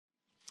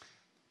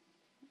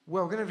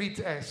Well, we're going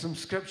to read some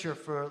scripture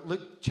for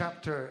Luke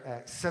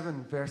chapter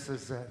 7,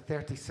 verses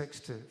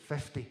 36 to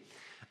 50.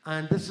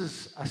 And this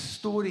is a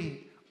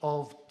story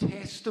of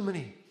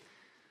testimony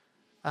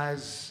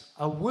as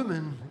a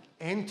woman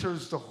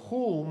enters the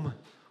home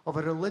of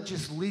a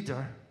religious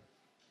leader,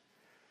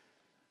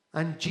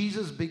 and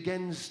Jesus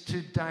begins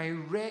to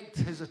direct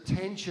his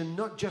attention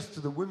not just to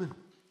the woman,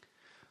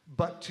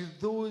 but to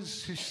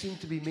those who seem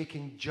to be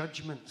making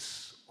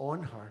judgments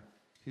on her,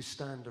 who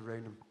stand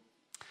around him.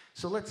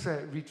 So let's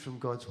read from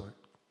God's word.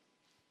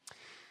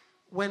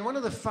 When one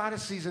of the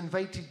Pharisees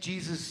invited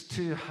Jesus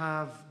to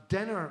have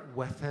dinner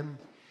with him,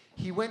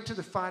 he went to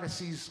the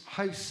Pharisee's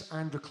house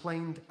and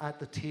reclined at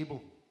the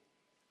table.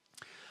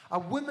 A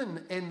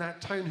woman in that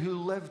town who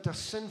lived a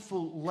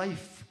sinful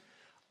life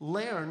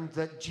learned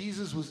that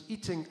Jesus was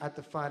eating at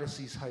the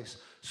Pharisee's house.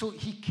 So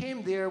he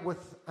came there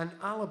with an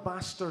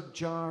alabaster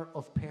jar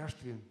of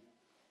perfume.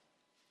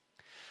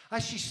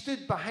 As she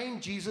stood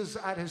behind Jesus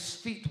at his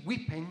feet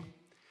weeping,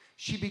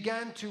 she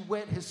began to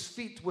wet his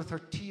feet with her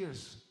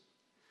tears.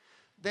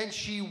 Then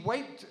she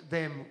wiped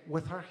them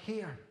with her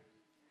hair,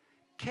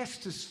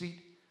 kissed his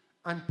feet,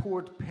 and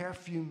poured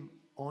perfume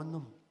on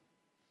them.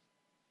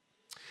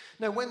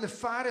 Now, when the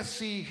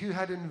Pharisee who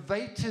had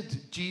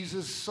invited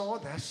Jesus saw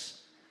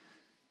this,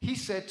 he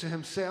said to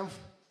himself,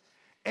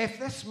 "If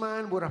this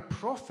man were a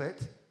prophet,"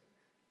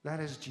 that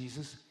is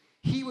Jesus,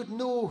 "he would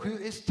know who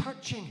is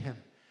touching him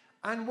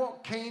and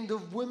what kind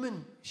of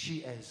woman she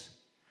is,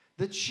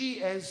 that she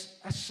is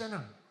a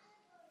sinner."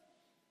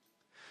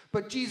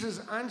 But Jesus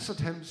answered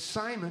him,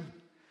 "Simon,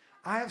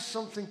 I have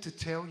something to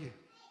tell you."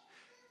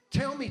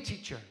 "Tell me,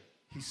 teacher,"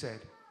 he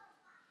said.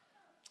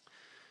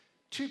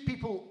 Two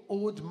people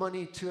owed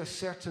money to a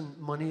certain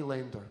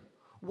moneylender.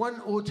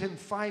 One owed him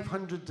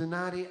 500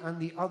 denarii and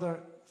the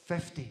other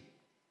 50.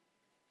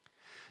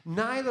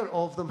 Neither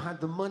of them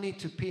had the money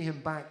to pay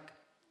him back.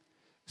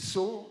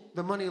 So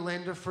the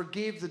moneylender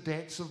forgave the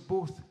debts of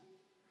both.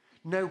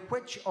 Now,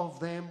 which of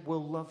them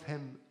will love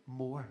him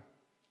more?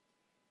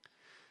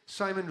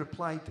 Simon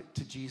replied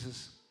to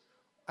Jesus,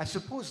 "I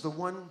suppose the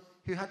one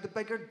who had the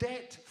bigger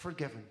debt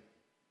forgiven."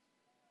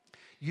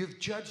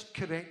 "You've judged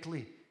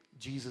correctly,"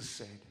 Jesus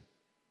said.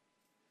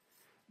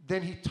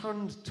 Then he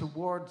turned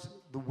towards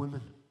the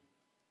woman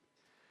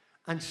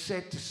and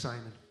said to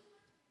Simon,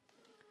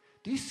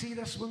 "Do you see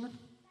this woman?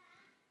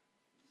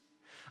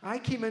 I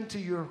came into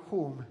your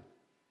home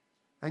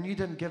and you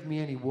didn't give me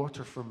any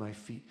water for my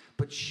feet,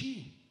 but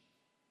she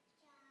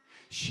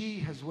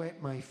has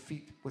wet my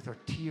feet with her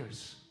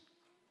tears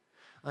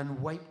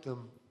and wiped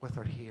them with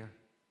her hair.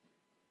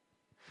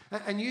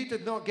 And you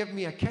did not give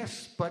me a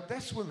kiss, but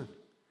this woman,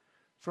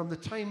 from the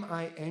time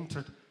I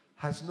entered,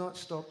 has not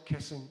stopped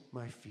kissing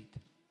my feet.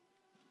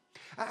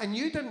 And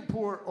you didn't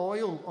pour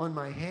oil on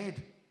my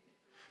head,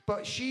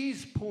 but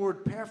she's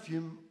poured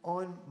perfume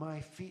on my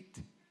feet.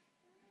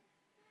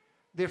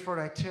 Therefore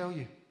I tell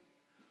you,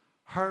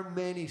 her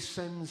many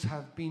sins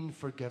have been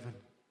forgiven,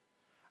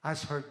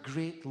 as her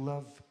great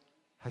love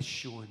has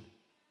shown.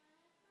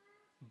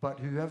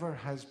 But whoever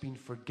has been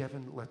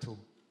forgiven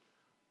little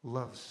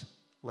loves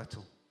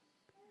little."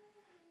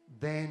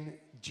 Then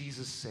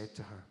Jesus said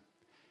to her,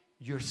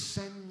 "Your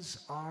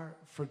sins are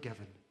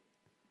forgiven."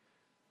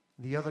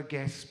 The other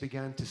guests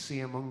began to say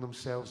among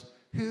themselves,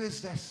 "Who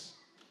is this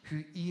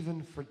who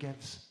even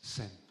forgives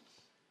sin?"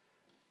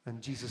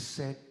 And Jesus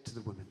said to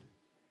the woman,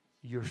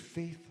 "Your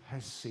faith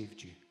has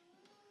saved you.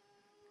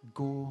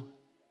 Go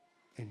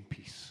in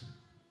peace."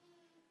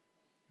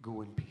 Go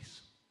in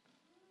peace.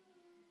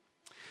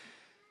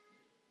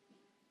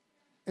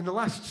 In the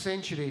last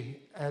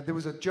century, there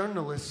was a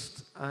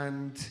journalist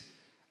and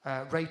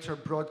writer,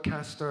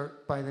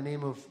 broadcaster by the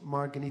name of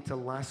Margaret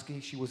Lasky.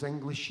 She was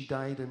English. She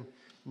died in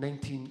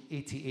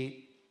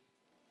 1988.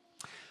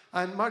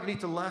 And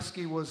Margaret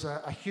Lasky was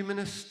a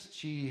humanist.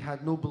 She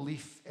had no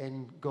belief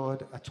in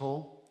God at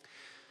all.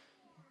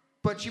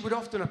 But she would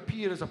often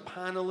appear as a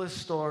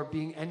panelist or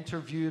being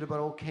interviewed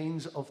about all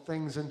kinds of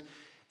things. And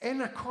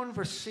in a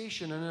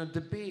conversation, in a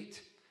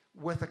debate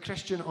with a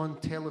Christian on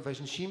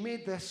television, she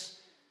made this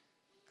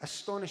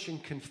astonishing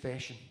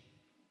confession.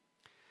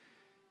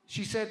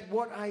 She said,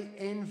 "What I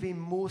envy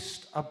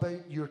most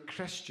about you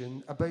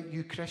Christians,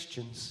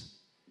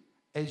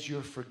 is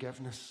your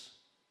forgiveness,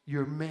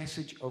 your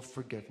message of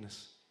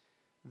forgiveness."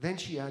 Then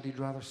she added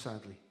rather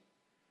sadly,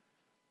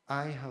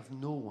 "I have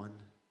no one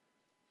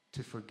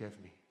to forgive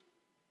me."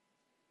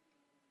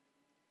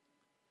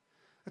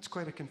 That's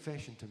quite a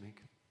confession to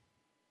make.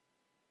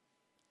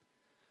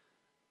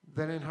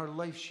 That in her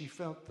life she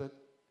felt that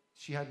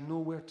she had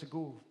nowhere to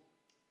go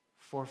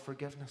for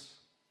forgiveness.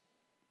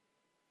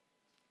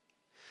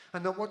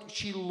 And that what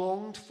she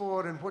longed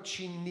for and what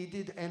she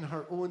needed in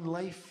her own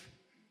life,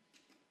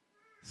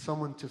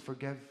 someone to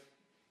forgive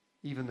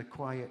even the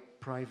quiet,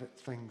 private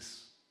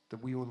things that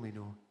we only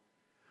know.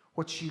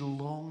 What she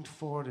longed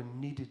for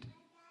and needed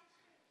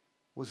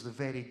was the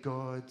very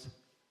God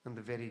and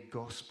the very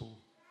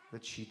gospel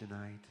that she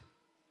denied.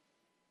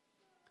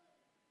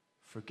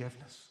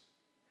 Forgiveness.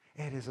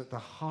 It is at the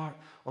heart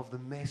of the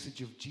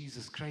message of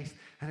Jesus Christ.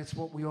 And it's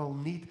what we all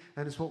need,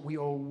 and it's what we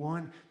all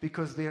want,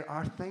 because there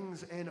are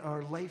things in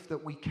our life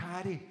that we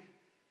carry,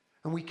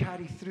 and we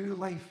carry through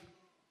life.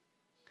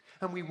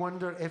 And we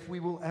wonder if we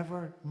will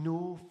ever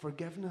know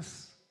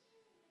forgiveness.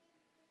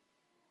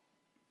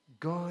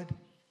 God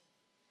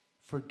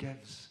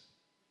forgives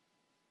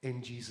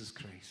in Jesus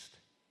Christ.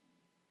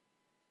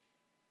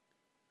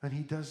 And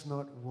he does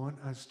not want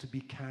us to be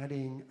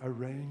carrying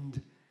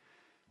around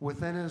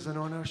within us and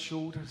on our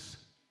shoulders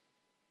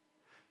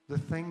the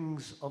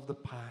things of the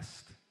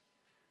past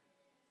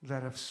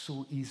that have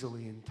so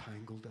easily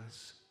entangled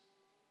us.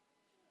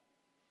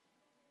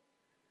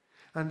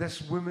 And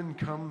this woman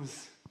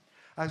comes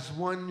as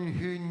one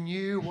who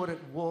knew what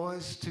it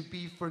was to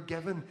be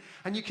forgiven.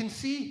 And you can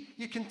see,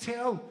 you can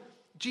tell,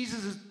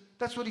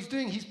 that's what he's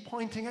doing. He's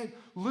pointing out,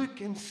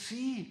 look and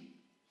see.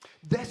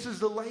 This is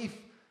the life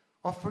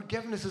of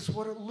forgiveness. Is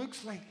what it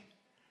looks like.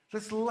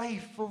 This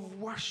life of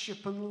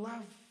worship and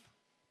love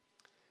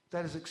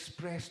that is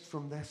expressed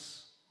from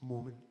this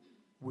woman.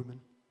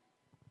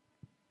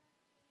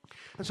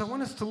 And so I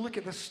want us to look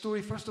at this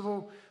story, first of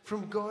all,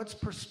 from God's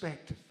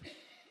perspective.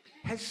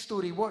 His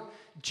story, what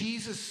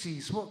Jesus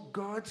sees, what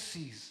God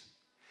sees.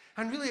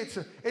 And really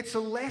it's a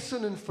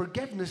lesson in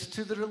forgiveness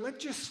to the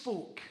religious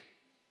folk.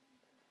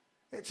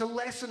 It's a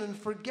lesson in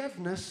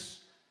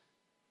forgiveness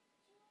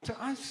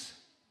to us.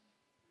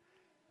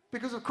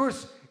 Because, of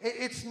course,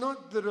 it's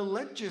not the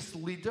religious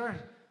leader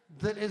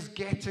that is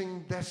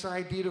getting this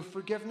idea of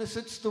forgiveness.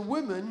 It's the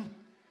woman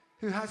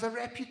who has a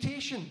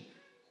reputation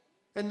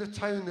in the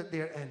town that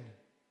they're in.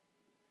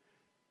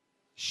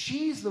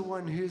 She's the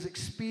one who has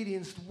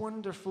experienced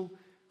wonderful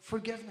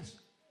forgiveness.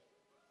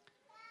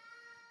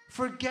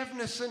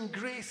 Forgiveness and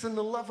grace and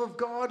the love of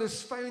God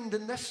is found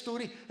in this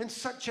story in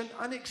such an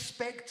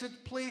unexpected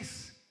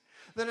place,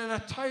 that in a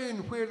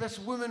town where this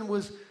woman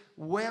was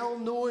well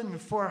known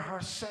for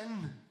her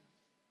sin,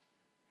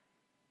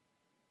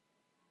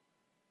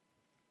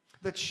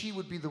 that she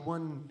would be the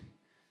one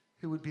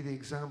who would be the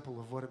example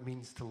of what it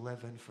means to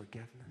live in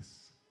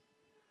forgiveness.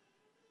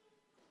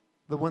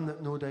 The one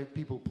that no doubt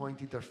people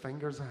pointed their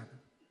fingers at.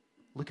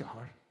 Look at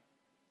her.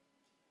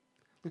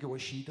 Look at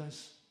what she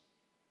does.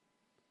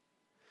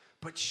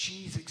 But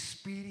she's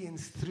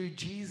experienced through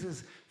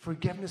Jesus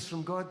forgiveness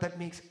from God that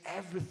makes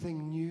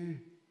everything new.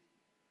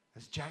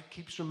 As Jacques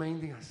keeps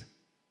reminding us,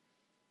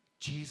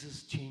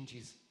 Jesus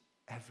changes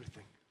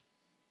everything.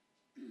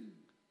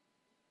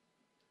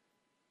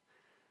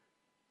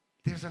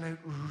 There's an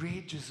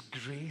outrageous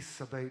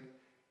grace about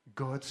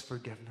God's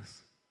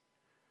forgiveness.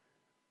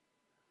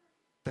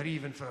 That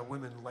even for a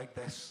woman like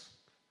this,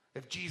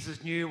 if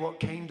Jesus knew what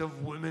kind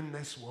of woman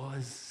this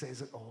was,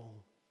 says it all.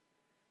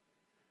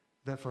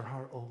 That for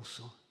her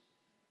also,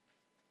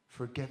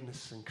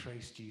 forgiveness in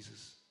Christ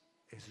Jesus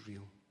is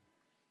real.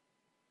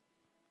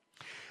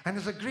 And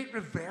there's a great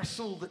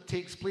reversal that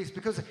takes place,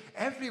 because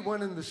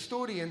everyone in the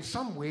story in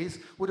some ways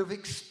would have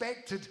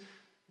expected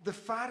the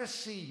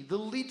Pharisee, the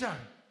leader,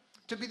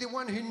 to be the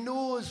one who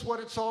knows what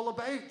it's all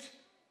about.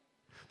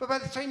 But by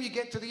the time you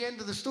get to the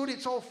end of the story,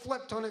 it's all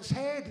flipped on its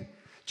head.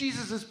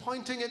 Jesus is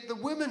pointing at the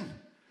woman,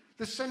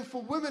 the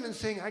sinful woman, and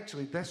saying,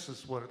 actually, this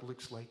is what it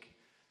looks like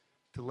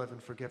to live in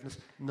forgiveness,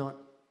 not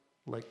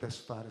like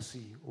this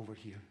Pharisee over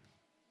here.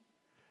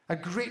 A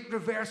great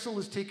reversal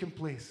has taken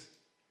place.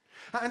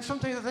 And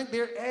sometimes I think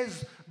there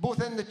is,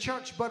 both in the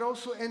church but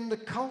also in the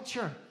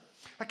culture,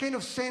 a kind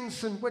of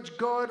sense in which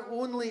God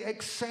only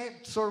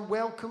accepts or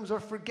welcomes or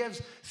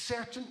forgives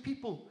certain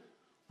people,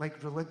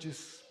 like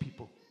religious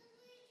people.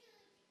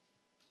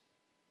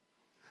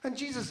 And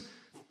Jesus,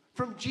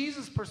 from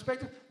Jesus'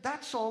 perspective,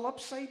 that's all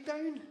upside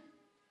down.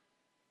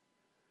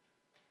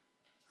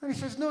 And he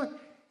says, no,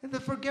 the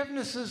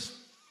forgiveness is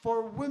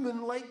for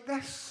women like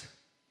this.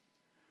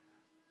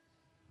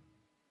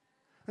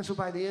 And so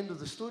by the end of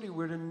the story,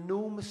 we're in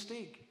no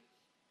mistake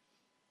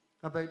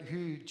about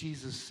who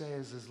Jesus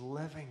says is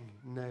living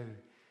now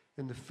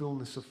in the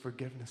fullness of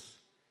forgiveness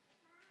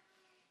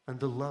and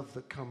the love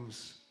that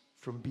comes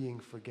from being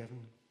forgiven.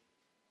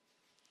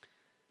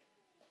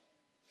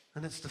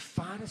 And it's the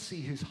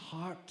Pharisee whose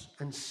heart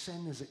and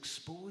sin is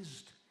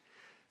exposed.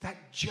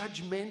 That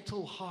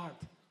judgmental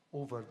heart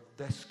over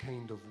this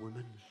kind of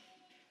woman.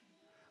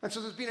 And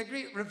so there's been a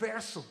great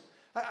reversal.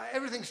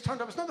 Everything's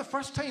turned up. It's not the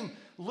first time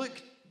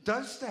Luke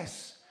does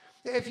this.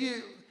 If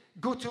you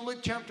go to Luke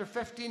chapter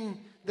 15,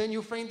 then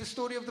you'll find the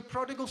story of the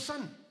prodigal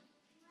son.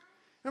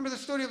 Remember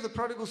the story of the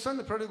prodigal son?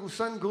 The prodigal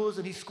son goes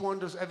and he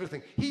squanders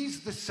everything.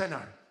 He's the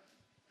sinner.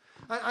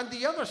 And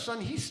the other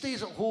son, he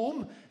stays at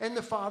home in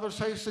the father's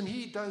house and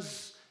he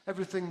does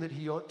everything that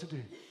he ought to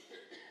do.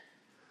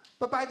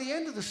 But by the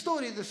end of the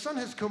story, the son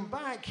has come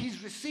back.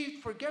 He's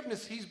received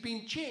forgiveness. He's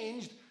been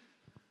changed.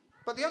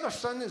 But the other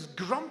son is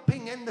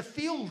grumping in the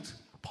field,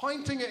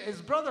 pointing at his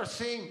brother,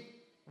 saying,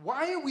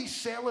 why are we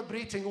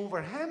celebrating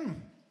over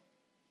him?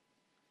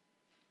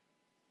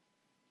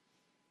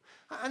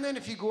 And then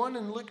if you go on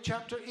in Luke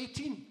chapter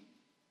 18,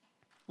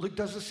 Luke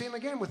does the same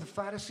again with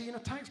a Pharisee and a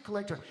tax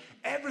collector.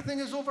 Everything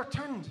is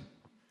overturned.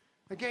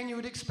 Again, you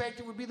would expect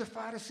it would be the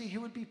Pharisee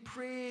who would be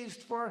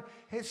praised for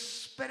his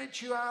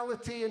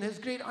spirituality and his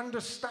great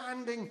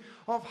understanding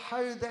of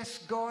how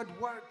this God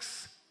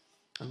works.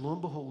 And lo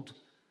and behold,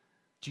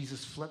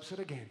 Jesus flips it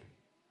again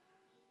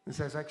and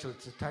says, actually,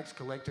 it's a tax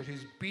collector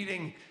who's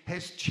beating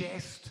his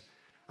chest,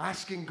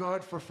 asking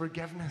God for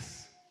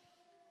forgiveness.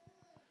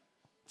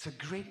 It's a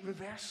great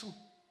reversal.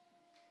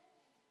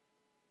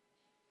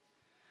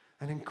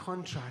 And in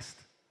contrast,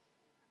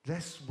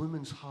 this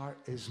woman's heart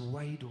is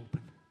wide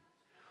open.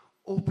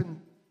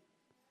 Open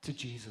to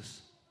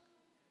Jesus.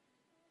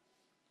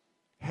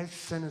 His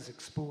sin is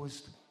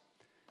exposed.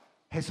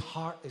 His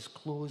heart is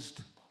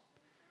closed.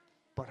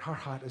 But her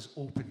heart is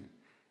open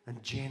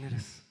and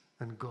generous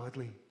and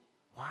godly.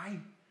 Why?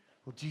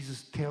 Well,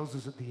 Jesus tells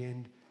us at the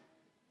end,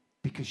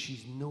 because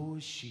she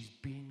knows she's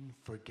been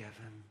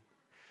forgiven.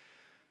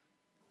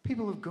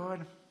 People of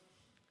God,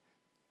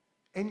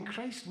 in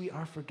Christ we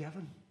are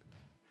forgiven.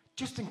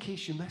 Just in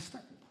case you missed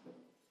it.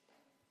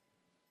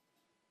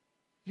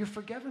 You're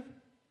forgiven.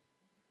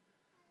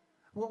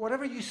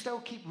 Whatever you still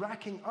keep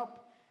racking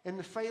up in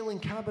the filing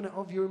cabinet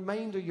of your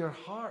mind or your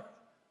heart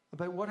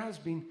about what has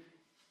been,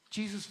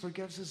 Jesus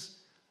forgives us,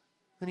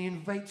 and he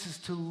invites us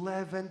to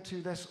live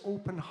into this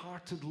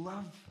open-hearted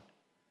love.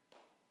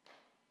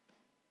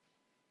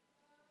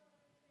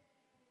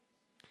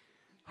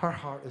 Her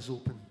heart is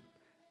open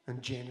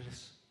and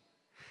generous.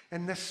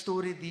 In this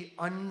story, the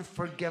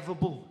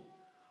unforgivable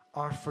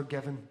are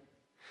forgiven.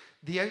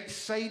 The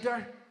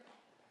outsider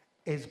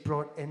is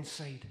brought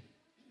inside.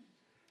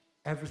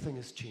 Everything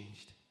has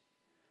changed,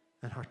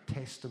 and her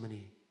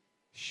testimony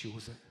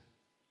shows it.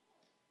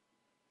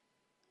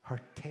 Her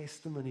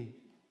testimony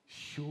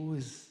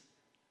shows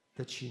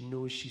that she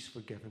knows she's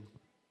forgiven.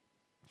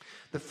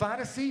 The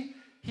Pharisee,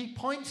 he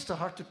points to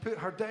her to put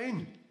her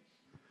down.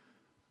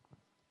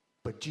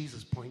 But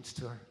Jesus points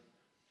to her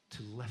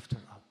to lift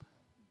her up.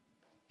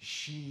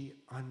 She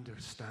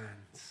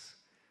understands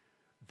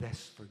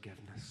this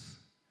forgiveness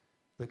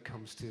that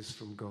comes to us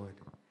from God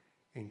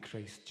in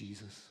Christ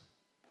Jesus.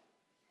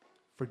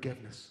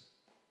 Forgiveness.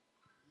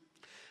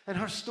 And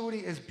her story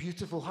is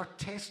beautiful. Her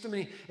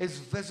testimony is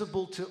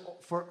visible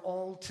for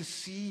all to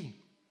see.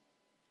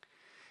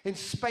 In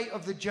spite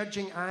of the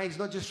judging eyes,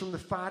 not just from the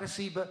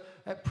Pharisee,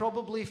 but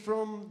probably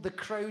from the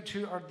crowd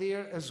who are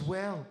there as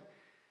well.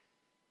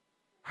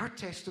 Her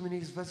testimony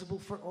is visible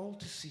for all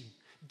to see,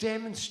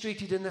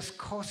 demonstrated in this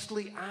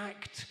costly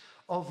act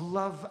of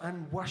love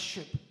and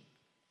worship.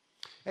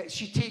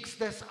 She takes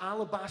this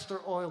alabaster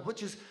oil,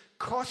 which is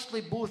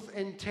costly both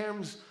in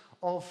terms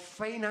of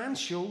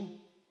financial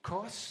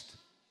cost,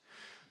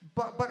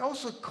 but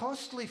also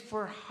costly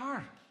for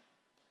her.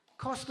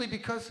 Costly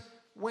because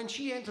when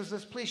she enters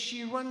this place,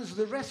 she runs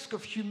the risk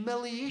of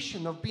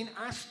humiliation, of being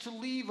asked to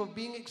leave, of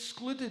being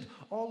excluded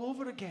all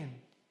over again.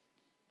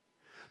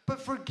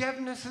 But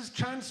forgiveness has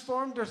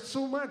transformed her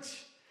so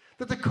much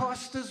that the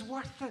cost is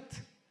worth it,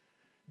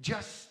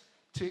 just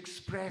to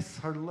express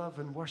her love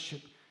and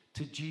worship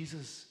to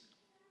Jesus,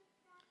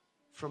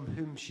 from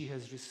whom she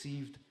has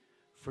received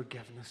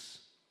forgiveness.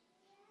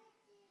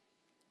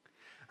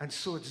 And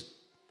so it's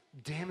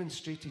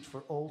demonstrated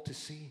for all to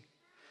see.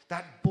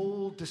 That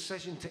bold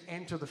decision to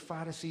enter the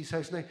Pharisee's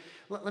house. Now,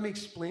 let me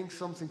explain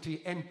something to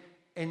you.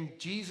 In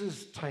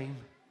Jesus' time,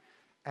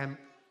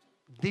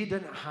 they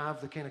didn't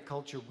have the kind of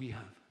culture we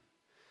have.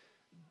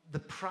 The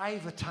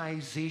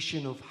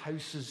privatization of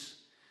houses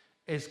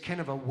is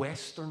kind of a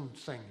Western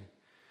thing.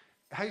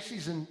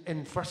 Houses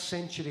in first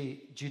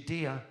century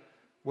Judea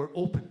were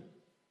open.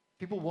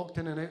 People walked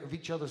in and out of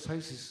each other's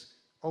houses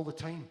all the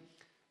time.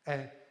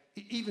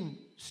 Even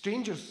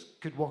strangers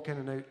could walk in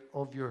and out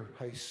of your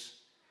house.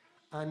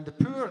 And the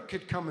poor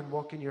could come and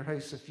walk in your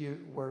house if you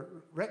were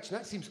rich. And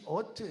that seems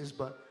odd to us,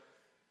 but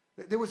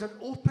there was an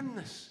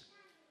openness.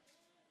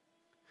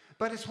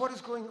 But it's what is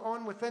going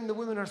on within the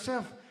woman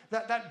herself.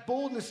 That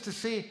boldness to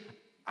say,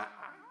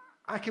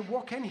 I can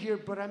walk in here,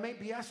 but I might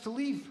be asked to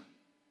leave.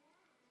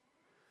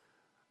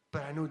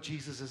 But I know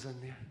Jesus is in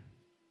there.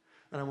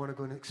 And I want to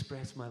go and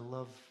express my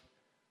love,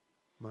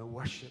 my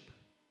worship,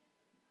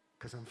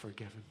 because I'm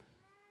forgiven.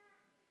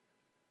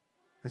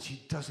 And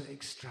she does it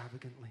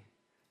extravagantly.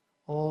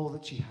 All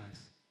that she has,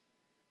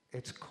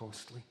 it's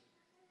costly.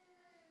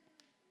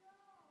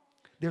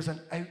 There's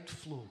an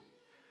outflow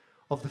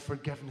of the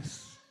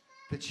forgiveness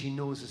that she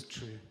knows is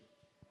true.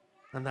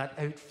 And that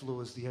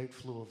outflow is the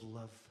outflow of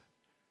love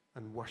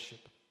and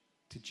worship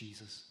to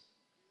Jesus.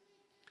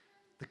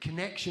 The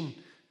connection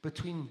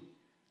between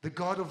the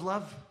God of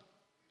love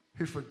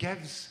who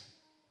forgives,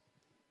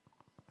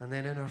 and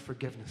then in our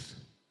forgiveness,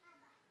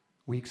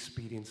 we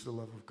experience the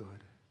love of God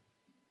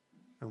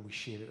and we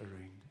share it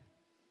around.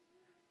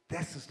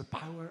 This is the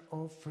power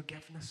of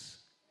forgiveness.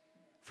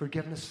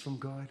 Forgiveness from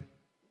God.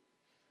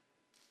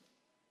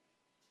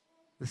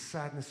 The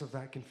sadness of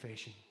that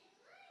confession.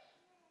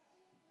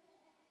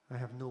 I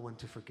have no one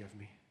to forgive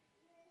me.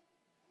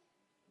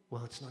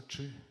 Well, it's not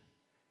true.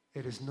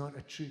 It is not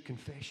a true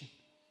confession.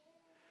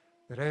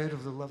 That out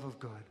of the love of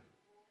God,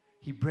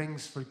 he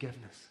brings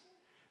forgiveness.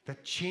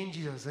 that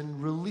changes us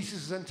and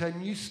releases us into a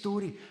new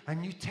story, a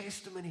new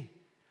testimony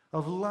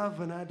of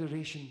love and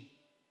adoration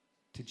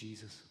to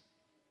Jesus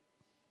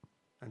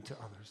and to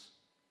others.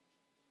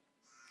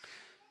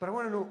 But I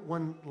want to note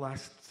one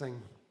last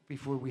thing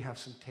before we have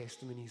some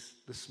testimonies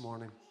this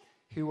morning,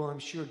 who will, I'm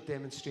sure,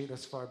 demonstrate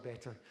this far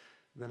better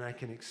than I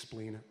can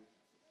explain it.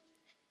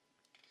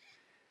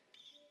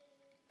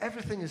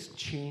 Everything has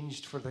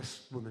changed for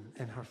this woman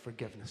in her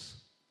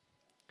forgiveness.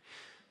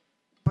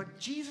 But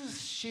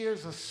Jesus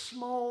shares a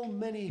small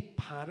mini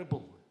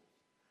parable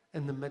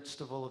in the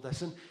midst of all of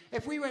this. And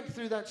if we went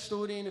through that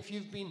story, and if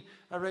you've been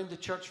around the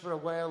church for a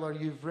while, or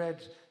you've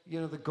read,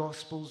 the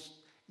Gospels,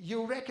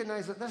 you'll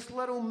recognize that this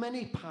little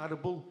mini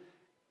parable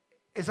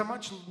is a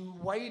much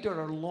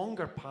wider or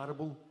longer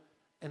parable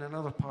in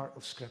another part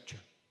of Scripture,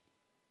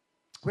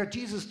 where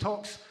Jesus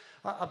talks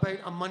about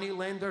a money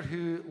lender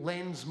who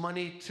lends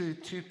money to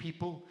two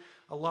people,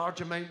 a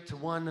large amount to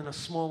one and a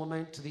small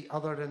amount to the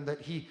other, and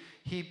that he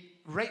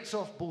writes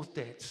off both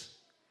debts.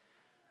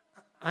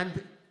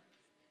 And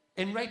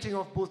in writing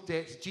off both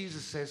debts,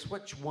 Jesus says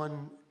which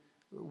one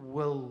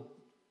will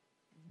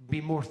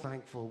be more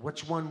thankful,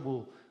 which one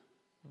will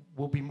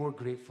be more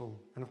grateful.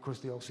 And of course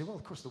they all say, well,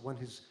 of course the one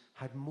who's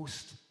had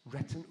most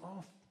written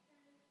off.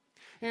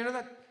 And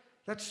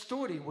that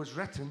story was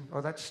written,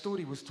 or that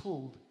story was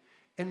told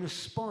in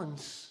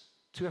response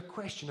to a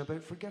question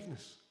about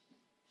forgiveness.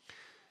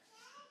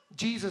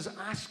 Jesus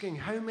asking,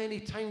 how many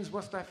times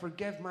must I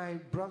forgive my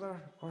brother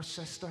or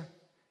sister?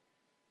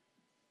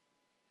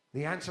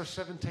 The answer,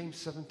 7 times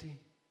 70.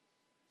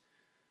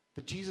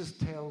 But Jesus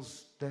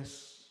tells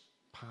this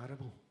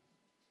parable.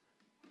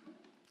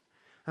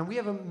 And we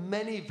have a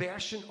mini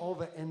version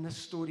of it in this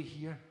story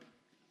here.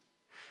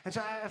 And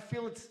so I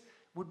feel it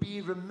would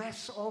be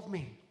remiss of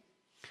me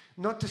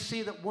not to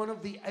say that one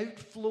of the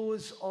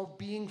outflows of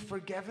being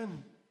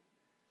forgiven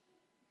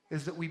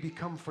is that we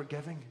become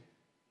forgiving.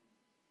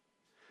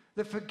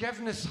 That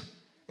forgiveness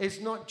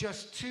is not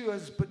just to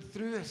us, but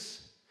through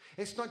us.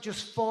 It's not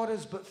just for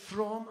us, but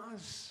from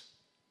us.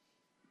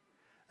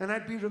 And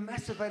I'd be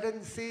remiss if I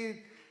didn't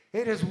say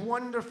it is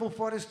wonderful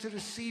for us to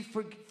receive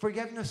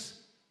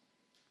forgiveness.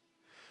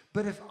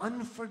 But if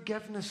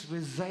unforgiveness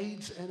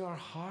resides in our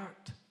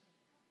heart,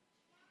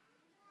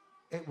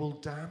 it will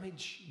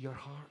damage your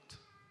heart.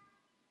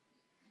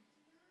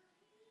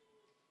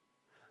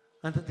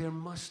 And that there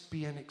must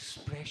be an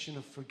expression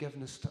of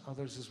forgiveness to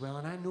others as well.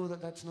 And I know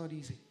that that's not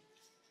easy.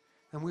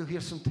 And we'll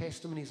hear some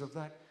testimonies of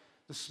that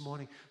this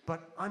morning.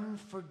 But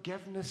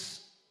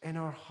unforgiveness in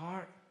our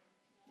heart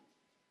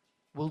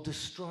will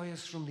destroy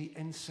us from the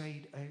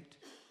inside out.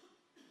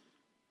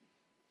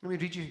 Let me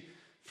read you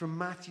from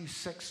Matthew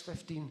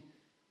 6:15.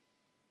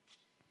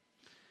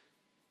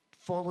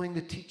 Following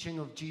the teaching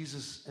of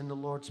Jesus in the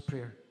Lord's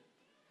Prayer.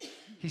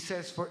 He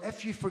says, for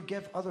if you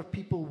forgive other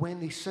people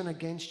when they sin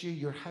against you,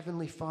 your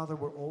heavenly Father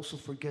will also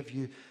forgive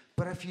you.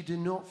 But if you do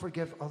not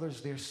forgive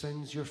others their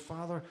sins, your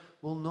Father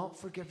will not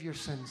forgive your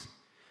sins.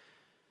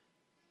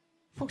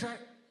 Folks,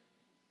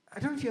 I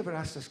don't know if you ever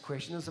asked this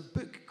question. There's a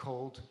book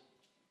called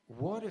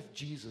What If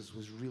Jesus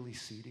Was Really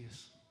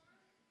Serious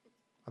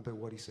about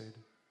what he said?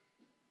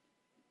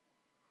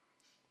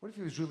 What if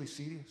he was really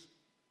serious?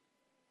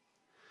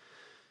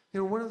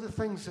 One of the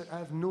things that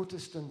I've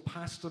noticed in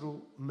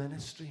pastoral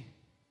ministry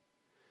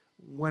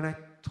when I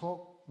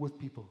talk with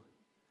people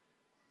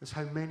is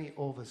how many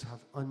of us have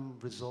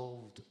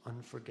unresolved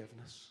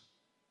unforgiveness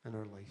in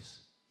our lives.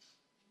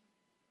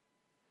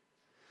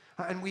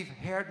 And we've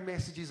heard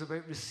messages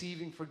about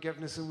receiving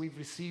forgiveness, and we've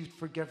received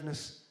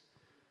forgiveness,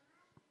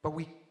 but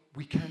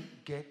we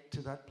can't get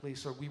to that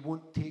place, or we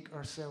won't take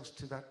ourselves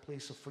to that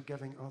place of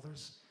forgiving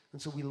others.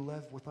 And so we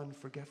live with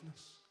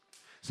unforgiveness.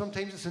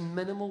 Sometimes it's in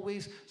minimal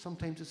ways,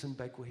 sometimes it's in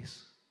big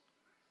ways.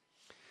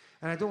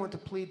 And I don't want to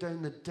play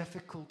down the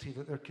difficulty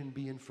that there can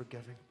be in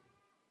forgiving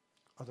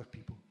other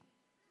people.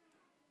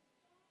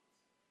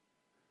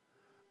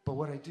 But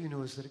what I do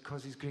know is that it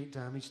causes great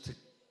damage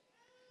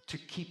to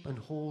keep and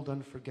hold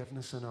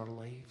unforgiveness in our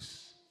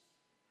lives.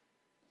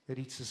 It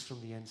eats us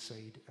from the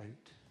inside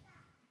out.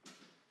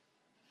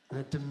 And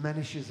it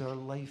diminishes our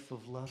life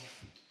of love.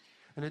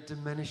 And it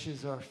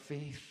diminishes our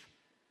faith.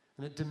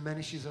 And it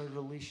diminishes our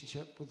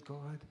relationship with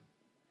God.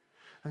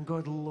 And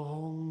God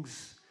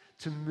longs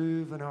to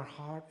move in our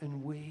heart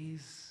in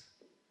ways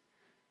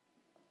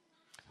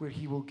where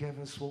he will give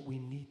us what we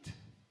need.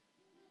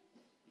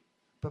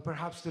 But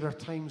perhaps there are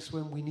times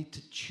when we need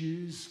to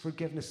choose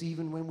forgiveness,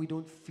 even when we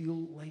don't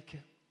feel like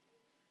it.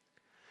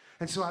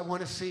 And so I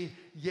want to say,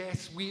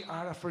 yes, we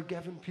are a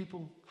forgiven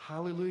people.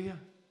 Hallelujah.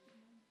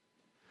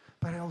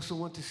 But I also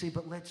want to say,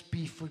 but let's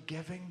be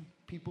forgiving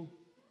people.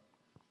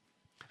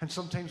 And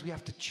sometimes we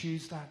have to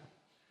choose that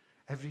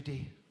every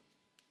day,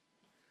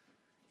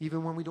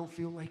 even when we don't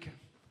feel like it.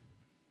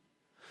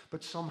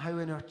 But somehow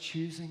in our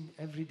choosing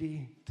every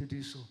day to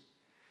do so,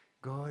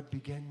 God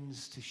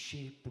begins to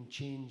shape and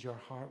change our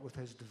heart with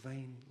his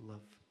divine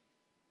love.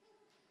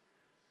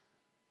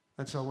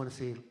 And so I want to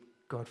say,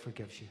 God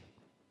forgives you.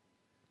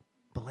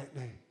 But let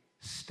now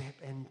step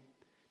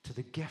into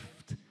the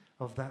gift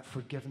of that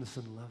forgiveness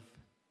and love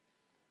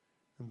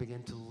and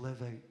begin to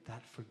live out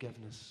that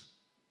forgiveness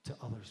to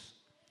others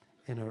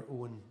in our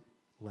own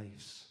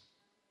lives.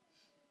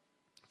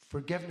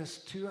 Forgiveness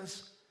to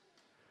us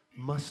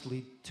must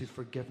lead to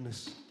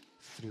forgiveness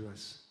through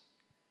us.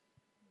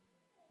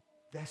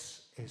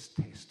 This is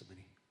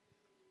testimony.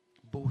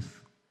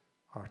 Both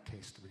are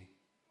testimony.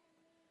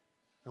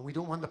 And we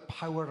don't want the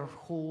power or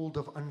hold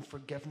of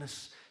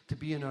unforgiveness to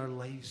be in our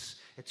lives.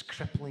 It's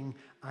crippling,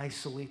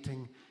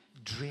 isolating,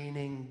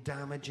 draining,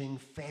 damaging,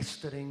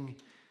 festering,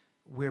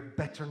 where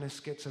bitterness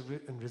gets a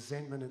root and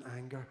resentment and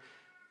anger.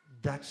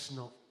 That's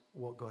not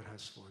what God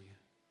has for you.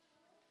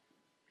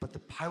 But the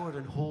power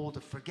and hold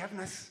of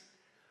forgiveness,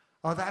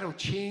 that'll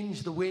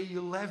change the way you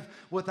live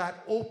with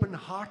that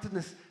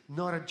open-heartedness,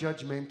 not a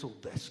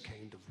judgmental, this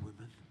kind of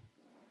woman,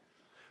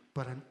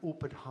 but an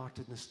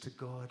open-heartedness to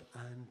God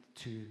and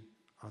to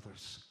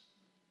others.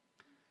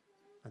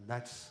 And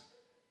that's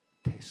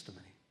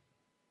testimony.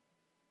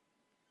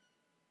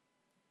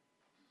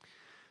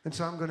 And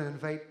so I'm going to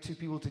invite two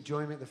people to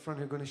join me at the front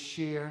who are going to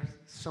share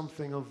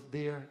something of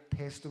their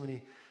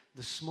testimony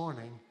this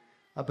morning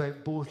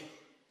about both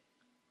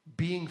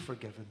being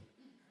forgiven,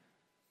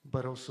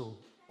 but also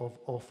of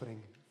offering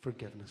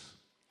forgiveness.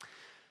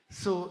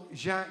 So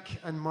Jacques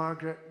and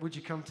Margaret, would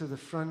you come to the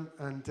front,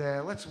 and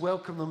let's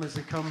welcome them as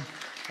they come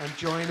and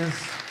join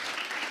us.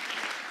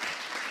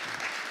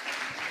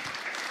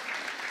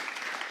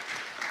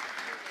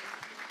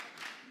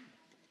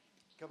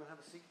 Come and have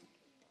a seat.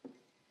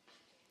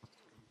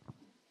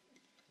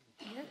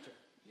 Here?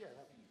 Yeah.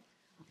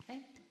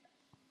 Okay.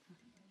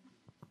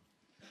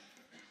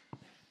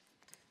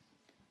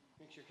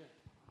 Make sure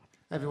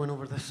everyone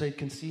over this side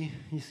can see.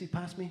 You see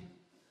past me?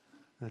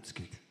 That's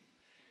good.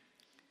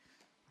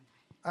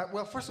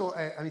 Well, first of all,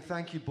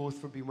 thank you both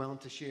for being willing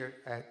to share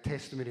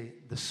testimony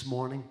this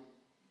morning.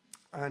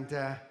 And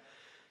I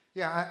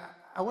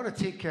want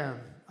to take a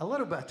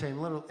little bit of time,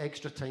 a little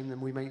extra time than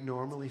we might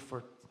normally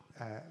for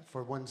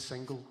one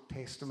single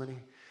testimony.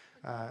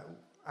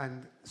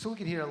 And so we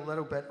can hear a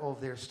little bit of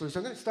their story. So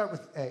I'm going to start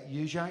with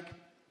you, Jacques.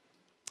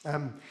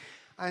 And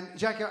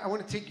Jacques, I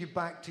want to take you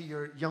back to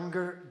your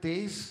younger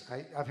days.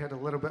 I've heard a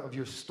little bit of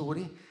your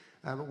story.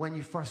 But when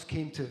you first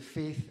came to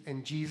faith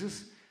in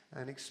Jesus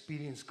and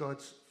experienced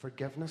God's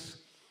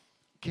forgiveness,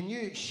 can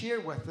you share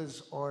with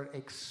us or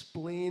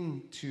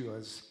explain to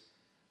us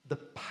the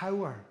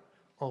power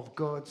of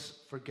God's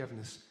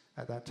forgiveness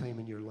at that time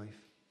in your life?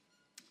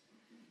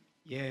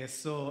 Yeah,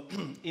 so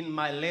in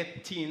my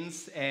late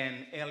teens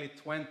and early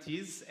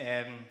 20s,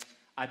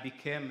 I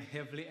became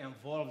heavily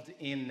involved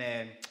in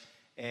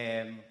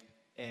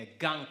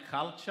gang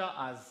culture,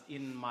 as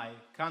in my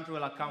country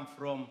where I come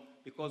from,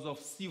 because of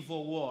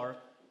civil war,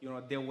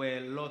 there were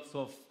lots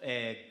of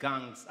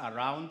gangs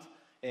around.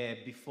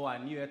 Before I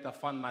knew it, I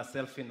found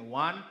myself in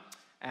one.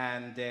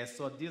 And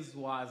so this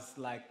was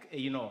like,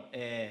 it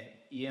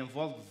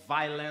involved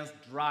violence,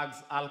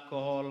 drugs,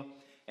 alcohol,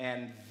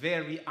 and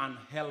very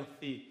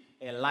unhealthy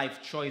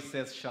life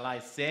choices, shall I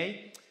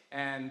say.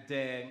 And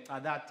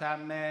at that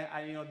time,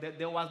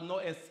 there was no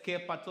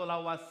escape at all. I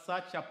was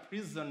such a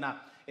prisoner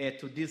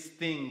to these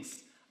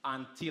things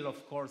until,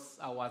 of course,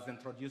 I was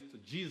introduced to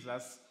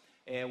Jesus,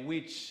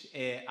 which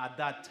at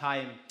that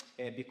time,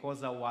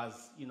 because I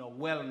was,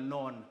 well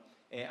known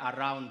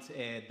around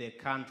the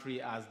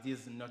country as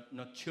this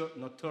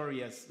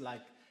notorious,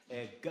 like,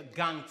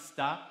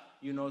 gangster,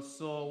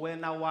 so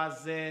when I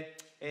was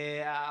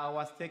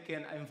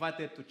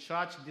invited to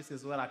church, this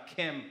is where I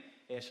came,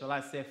 shall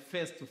I say,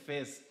 face to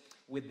face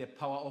with the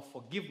power of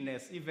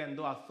forgiveness, even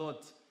though I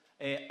thought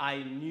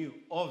I knew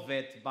of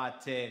it,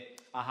 but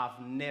I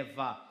have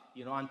never,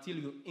 until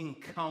you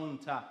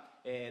encounter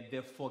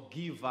the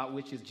forgiver,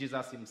 which is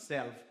Jesus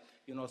himself,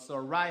 so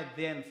right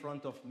there in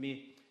front of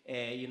me,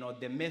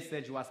 the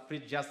message was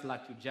preached just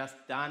like you just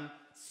done,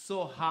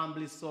 so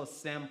humbly, so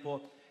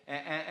simple.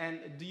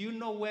 And do you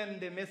know when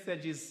the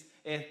message is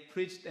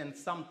preached and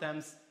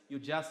sometimes you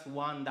just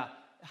wonder,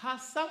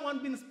 has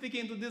someone been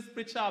speaking to this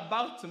preacher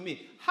about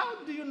me?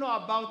 How do you know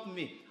about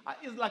me?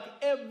 It's like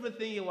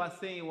everything he was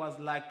saying, it was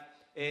like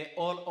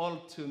all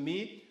to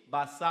me,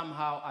 but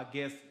somehow I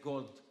guess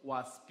God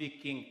was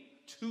speaking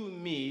to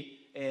me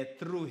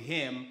through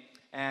him.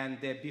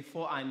 And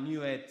before I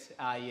knew it,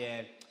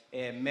 I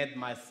made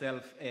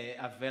myself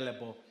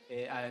available.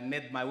 I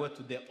made my way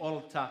to the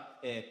altar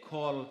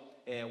call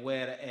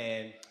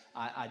where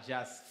I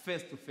just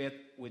face to face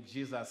with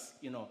Jesus.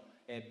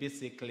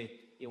 Basically,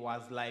 it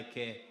was like,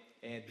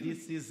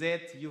 this is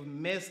it. You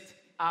messed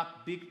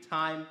up big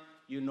time.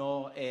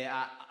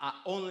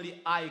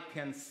 Only I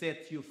can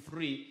set you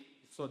free.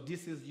 So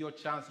this is your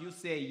chance. You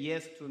say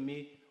yes to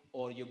me,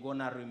 or you're going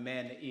to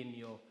remain in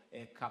your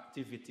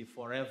captivity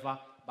forever.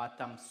 But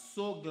I'm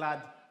so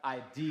glad I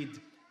did.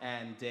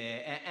 And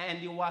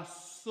it was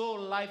so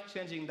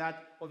life-changing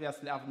that,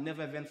 obviously, I've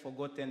never even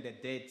forgotten the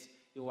date.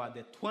 It was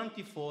the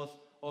 24th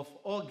of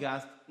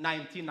August,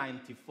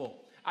 1994.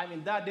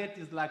 That date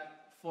is like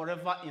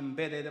forever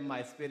embedded in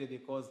my spirit,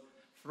 because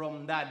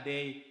from that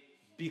day,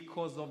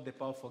 because of the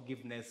power of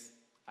forgiveness,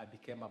 I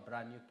became a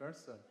brand new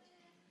person.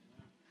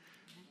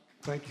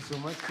 Thank you so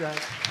much, Jack.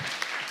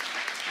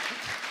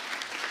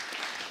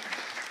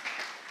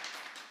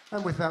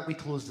 And with that, we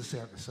close the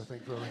service, I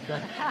think, really.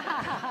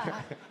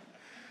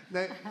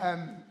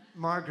 Now,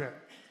 Margaret,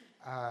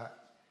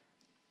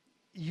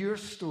 your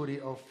story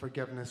of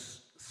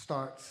forgiveness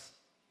starts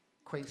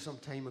quite some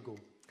time ago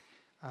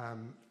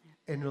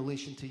in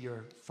relation to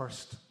your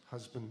first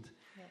husband.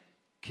 Yeah.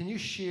 Can you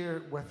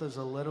share with us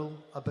a little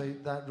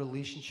about that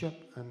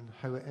relationship and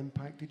how it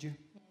impacted you?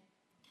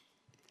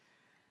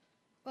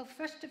 Well,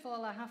 first of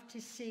all, I have to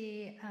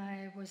say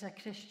I was a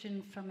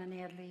Christian from an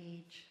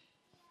early age.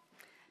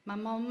 My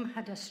mum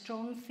had a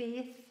strong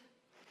faith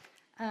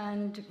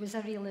and was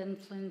a real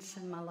influence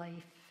in my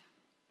life.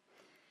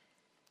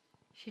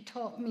 She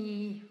taught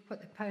me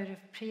what the power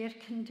of prayer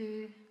can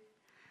do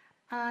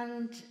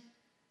and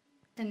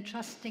in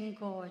trusting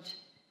God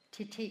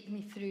to take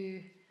me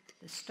through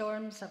the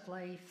storms of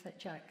life that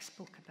Jacques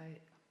spoke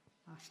about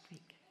last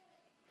week.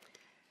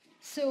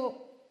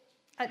 So,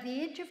 at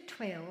the age of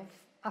 12,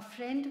 a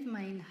friend of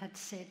mine had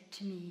said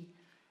to me,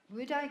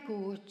 would I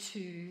go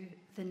to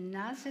the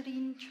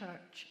Nazarene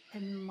church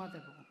in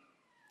Motherwell,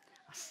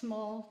 a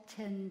small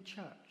tin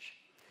church.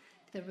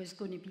 There was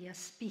going to be a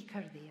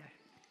speaker there,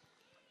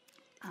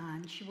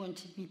 and she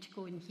wanted me to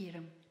go and hear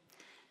him.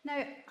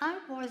 Now,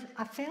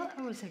 I felt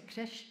I was a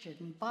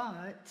Christian,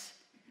 but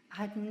I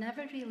had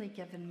never really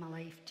given my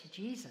life to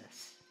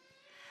Jesus.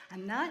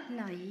 And that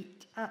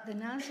night at the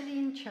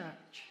Nazarene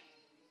church,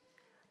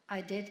 I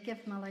did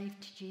give my life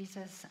to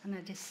Jesus, and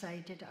I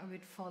decided I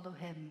would follow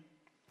him.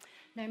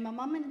 Now, my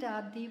mum and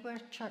dad, they were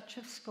Church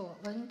of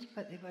Scotland,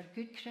 but they were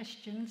good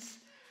Christians.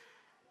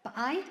 But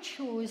I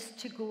chose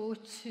to go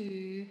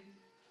to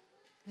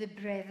the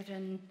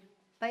Brethren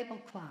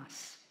Bible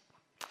class.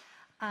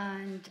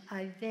 And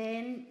I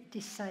then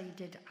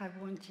decided I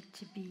wanted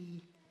to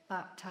be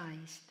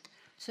baptised.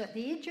 So at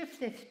the age of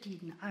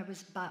 15, I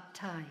was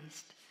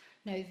baptised.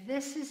 Now,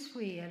 this is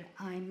where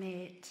I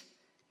met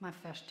my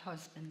first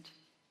husband,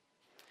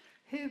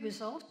 who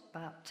was also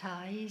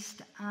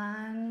baptised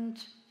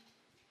and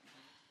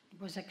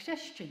was a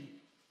Christian.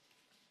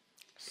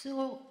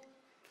 So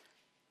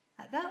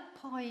at that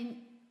point,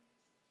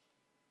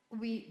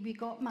 we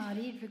got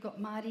married. We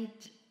got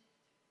married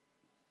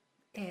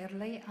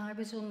early. I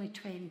was only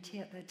 20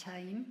 at the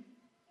time.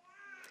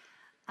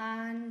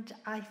 And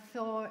I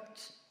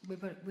thought we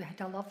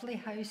had a lovely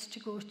house to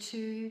go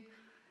to,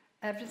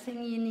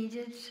 everything you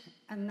needed,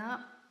 and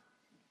that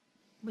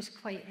was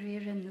quite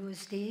rare in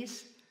those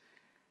days.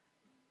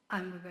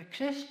 And we were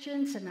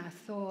Christians, and I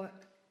thought,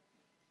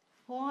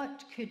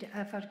 what could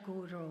ever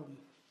go wrong?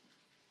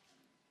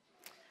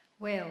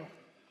 Well,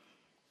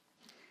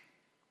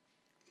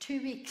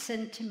 2 weeks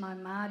into my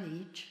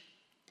marriage,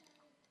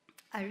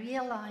 I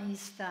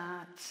realised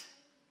that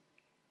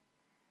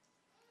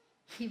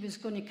he was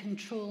going to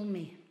control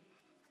me.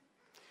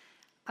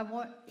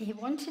 He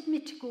wanted me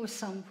to go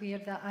somewhere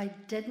that I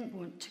didn't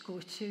want to go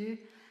to,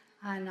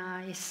 and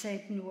I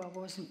said no, I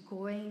wasn't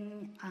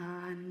going,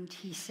 and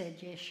he said,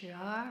 yes, you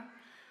are.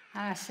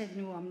 And I said,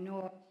 no, I'm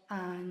not.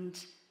 And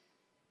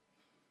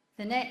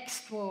the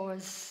next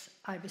was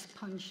I was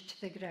punched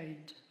to the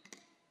ground.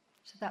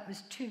 So that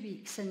was 2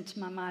 weeks into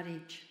my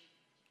marriage.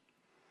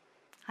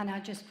 And I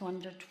just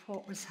wondered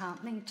what was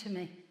happening to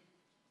me.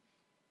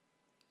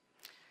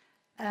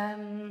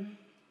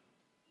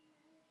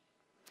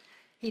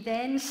 He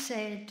then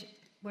said,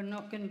 we're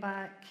not going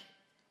back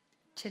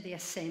to the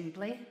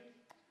assembly.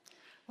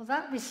 Well,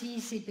 that was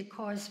easy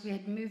because we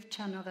had moved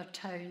to another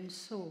town,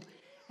 so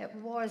it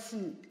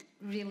wasn't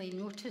really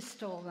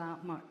noticed all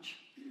that much.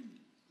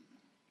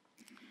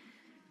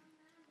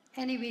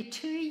 Anyway,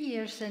 2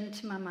 years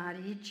into my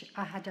marriage,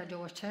 I had a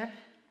daughter,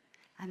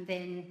 and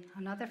then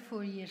another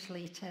 4 years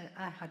later,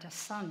 I had a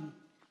son.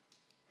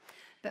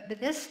 But by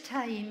this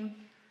time,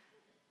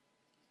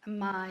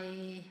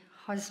 my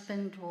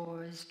husband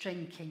was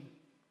drinking,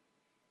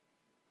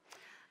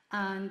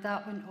 and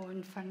that went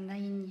on for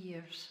 9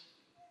 years.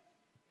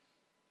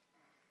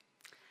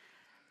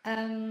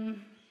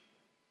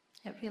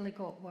 It really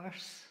got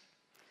worse.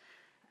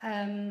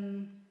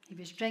 He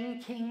was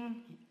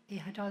drinking, he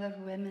had other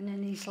women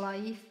in his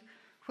life,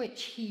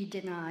 which he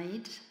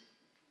denied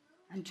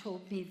and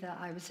told me that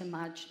I was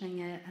imagining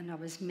it and I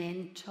was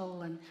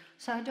mental. And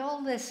so I had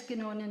all this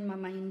going on in my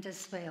mind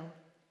as well.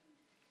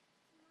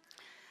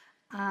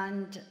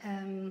 And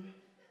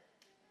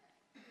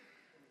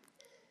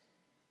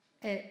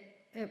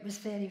it was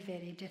very,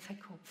 very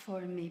difficult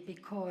for me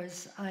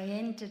because I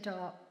ended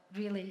up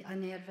really a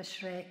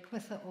nervous wreck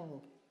with it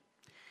all.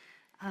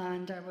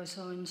 And I was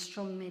on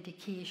strong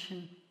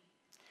medication.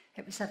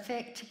 It was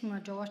affecting my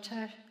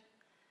daughter,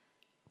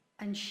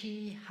 and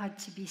she had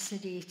to be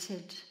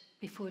sedated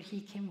before he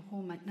came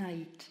home at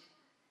night.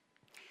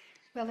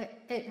 Well,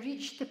 it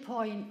reached the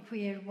point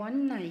where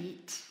one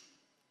night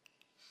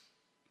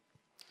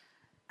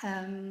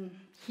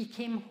he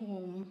came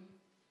home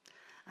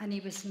and he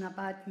was in a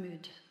bad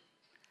mood.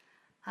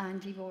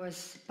 And he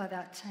was, by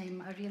that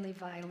time, a really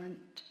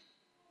violent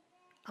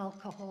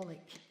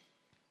alcoholic.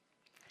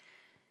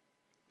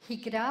 he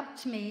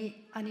grabbed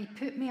me and he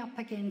put me up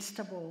against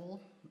a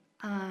wall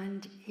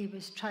and he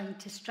was trying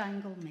to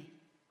strangle me.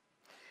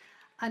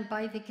 And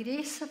by the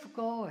grace of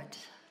God,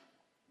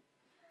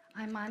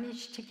 I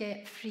managed to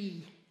get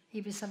free.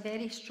 He was a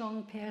very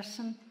strong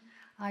person.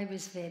 I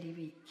was very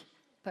weak.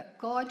 But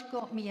God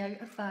got me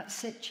out of that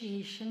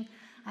situation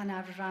and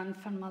I ran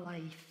for my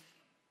life.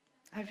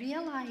 I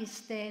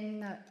realised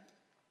then that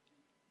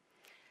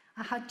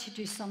I had to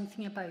do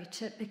something about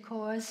it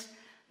because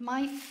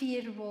my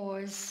fear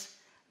was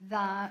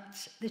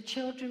that the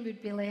children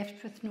would be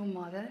left with no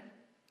mother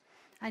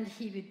and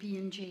he would be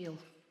in jail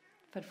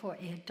for what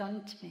he had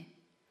done to me.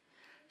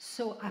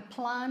 So I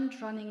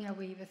planned running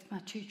away with my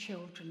 2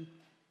 children.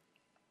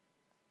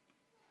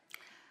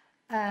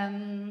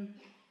 And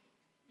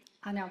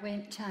I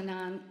went to an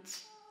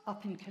aunt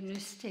up in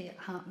Carnoustie. It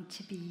happened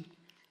to be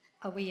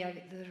away out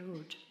the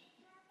road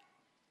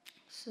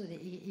so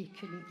that he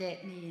couldn't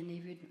get me and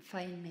he wouldn't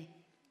find me.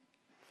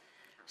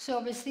 So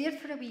I was there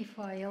for a wee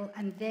while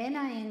and then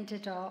I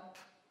ended up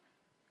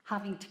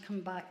having to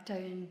come back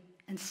down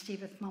and stay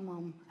with my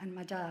mum and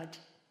my dad.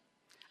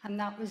 And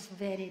that was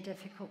very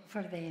difficult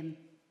for them.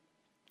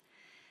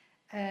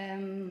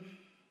 The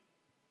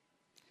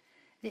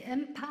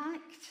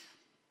impact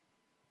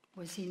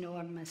was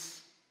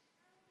enormous.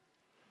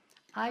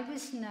 I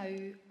was now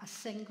a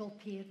single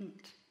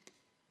parent,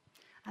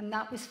 and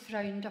that was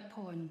frowned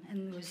upon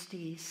in those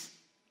days.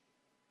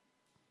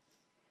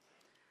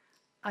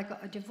 I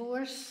got a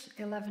divorce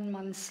 11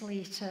 months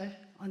later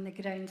on the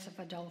grounds of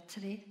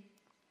adultery,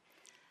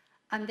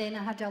 and then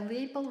I had a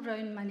label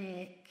round my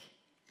neck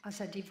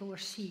as a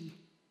divorcee,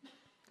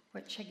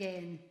 which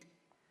again,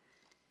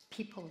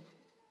 people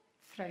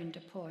frowned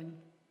upon.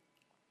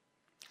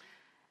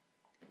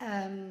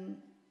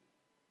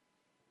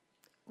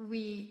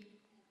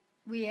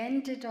 We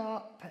ended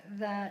up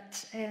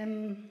that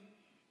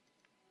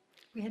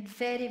we had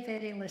very,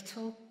 very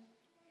little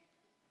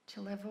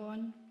to live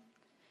on.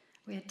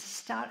 We had to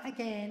start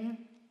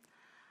again,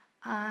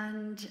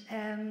 and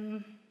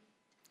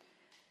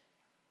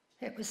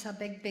it was a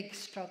big, big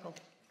struggle.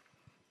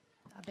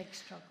 A big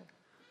struggle.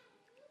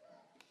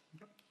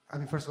 I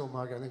mean, first of all,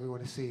 Margaret, I think we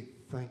want to say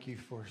thank you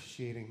for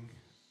sharing.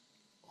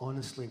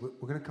 Honestly,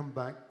 we're going to come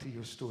back to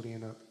your story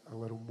in a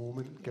little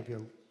moment, give you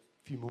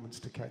a few moments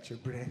to catch your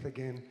breath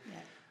again.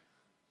 Yeah.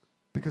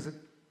 Because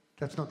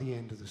that's not the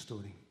end of the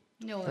story.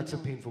 No, that's no.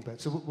 a painful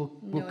bit. So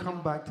we'll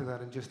come back to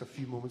that in just a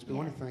few moments. But I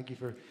want to thank you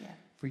for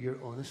your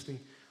honesty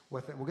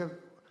with it.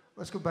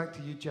 Let's go back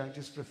to you, Jacques,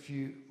 just for a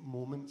few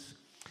moments.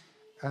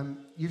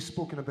 You've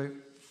spoken about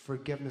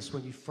forgiveness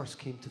when you first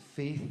came to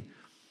faith,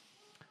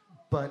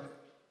 but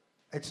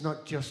it's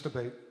not just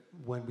about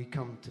when we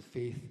come to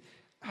faith.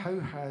 How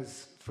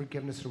has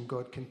forgiveness from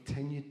God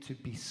continued to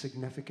be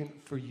significant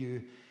for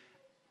you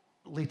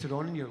later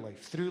on in your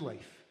life, through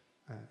life,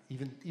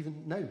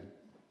 even now?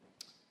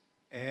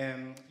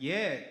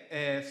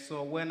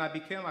 So when I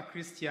became a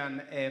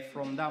Christian,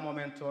 from that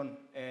moment on,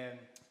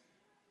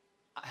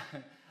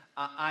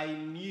 I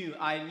knew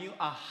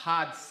I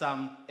had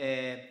some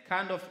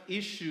kind of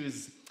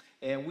issues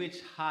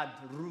which had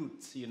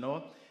roots,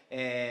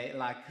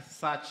 like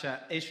such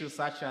issues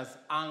such as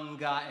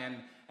anger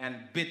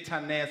and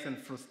bitterness and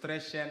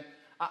frustration.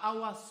 I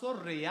was so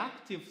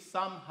reactive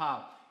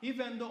somehow.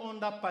 Even though on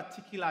that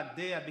particular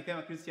day I became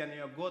a Christian,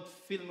 God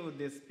filled me with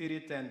the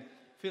Spirit and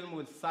filled me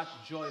with such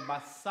joy,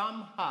 but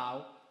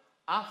somehow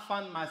I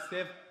found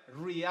myself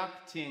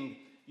reacting,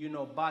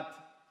 but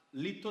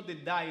little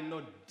did I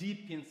know,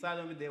 deep inside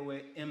of me, they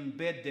were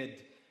embedded,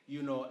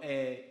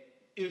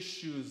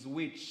 issues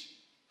which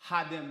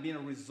hadn't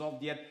been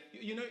resolved yet.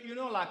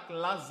 Like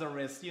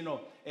Lazarus,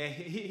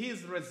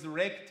 he's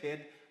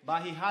resurrected,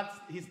 but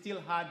he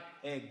still had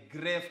a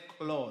grave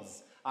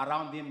clause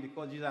around him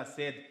because Jesus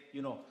said,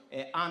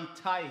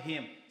 untie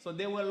him. So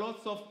there were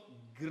lots of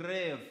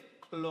grave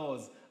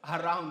clause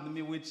around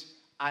me which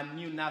I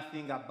knew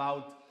nothing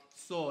about.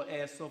 So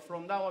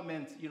from that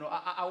moment,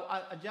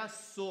 I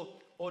just saw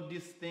all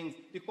these things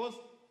because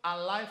a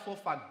life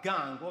of a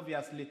gang,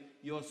 obviously,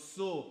 you're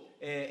so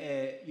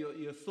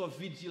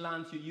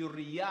vigilant. You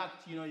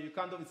react. You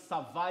kind of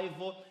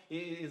survival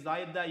is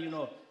either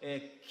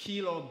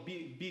kill or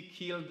be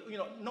killed.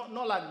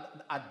 Not like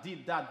I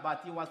did that,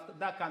 but it was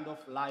that kind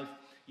of life.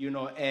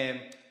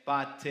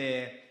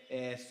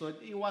 So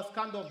it was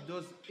kind of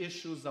those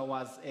issues I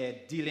was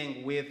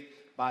dealing with.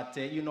 But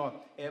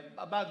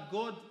but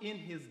God in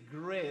His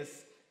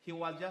grace, He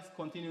was just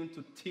continuing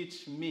to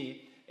teach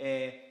me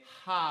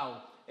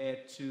how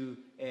to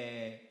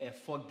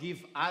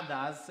forgive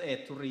others,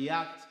 to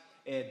react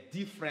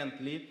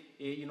differently,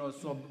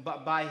 so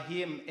by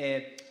Him,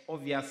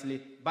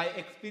 obviously, by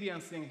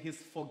experiencing His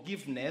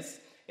forgiveness,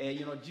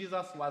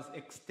 Jesus was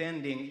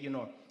extending,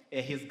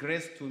 His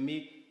grace to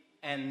me,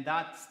 and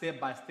that step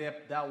by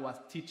step, that was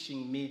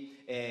teaching me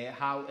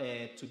how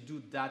to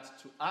do that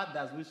to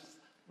others,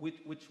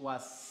 which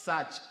was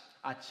such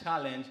a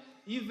challenge.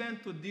 Even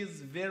to this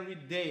very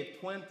day,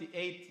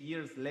 28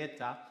 years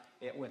later,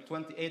 we're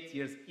 28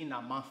 years in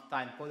a month's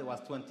time, because it was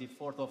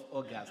 24th of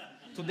August.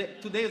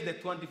 Today is the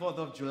 24th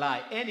of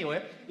July.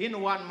 Anyway, in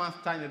 1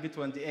 month's time, it'll be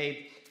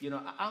 28. You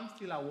know, I'm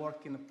still a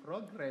work in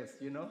progress,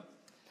 you know.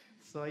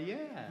 So,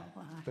 yeah.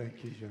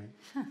 Thank you,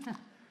 Jacques.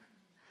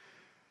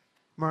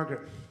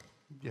 Margaret,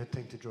 you had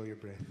time to draw your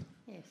breath.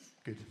 Yes.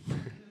 Good.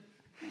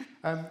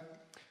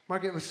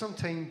 Margaret, it was some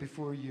time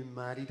before you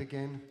married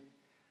again,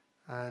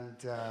 and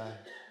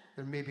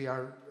there maybe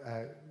are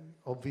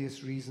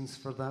obvious reasons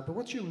for that, but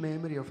what's your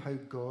memory of how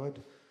God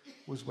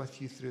was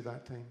with you through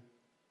that time?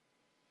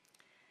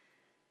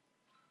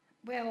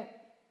 Well,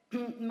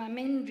 my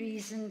main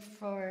reason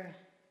for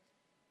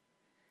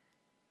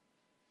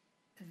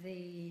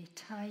the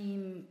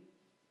time,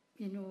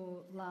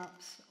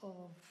 lapse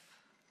of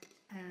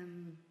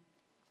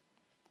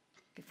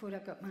before I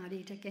got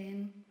married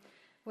again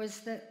was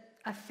that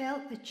I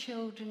felt the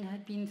children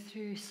had been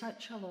through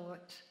such a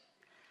lot,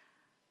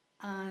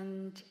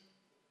 and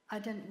I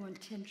didn't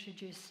want to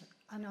introduce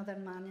another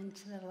man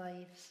into their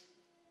lives.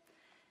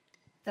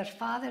 Their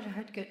father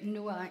had got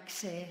no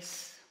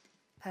access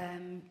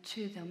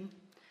to them,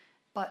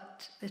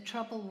 but the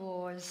trouble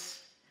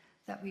was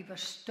that we were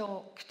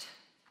stalked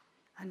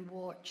and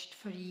watched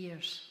for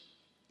years.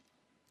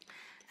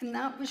 And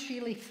that was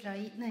really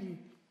frightening,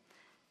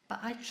 but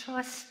I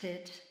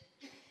trusted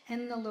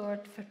in the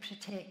Lord for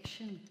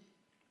protection,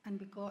 and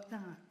we got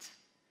that.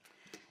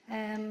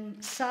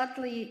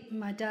 Sadly,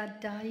 my dad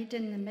died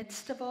in the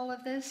midst of all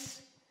of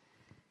this,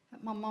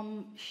 but my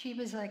mum, she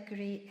was a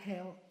great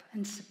help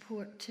and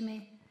support to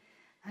me,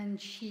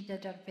 and she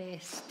did her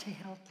best to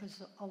help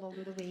us along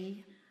the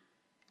way.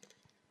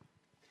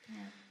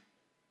 Yeah.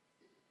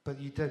 But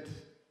you did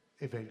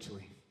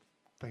eventually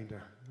find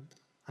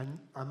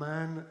a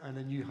man and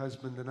a new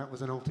husband, and that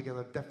was an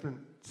altogether different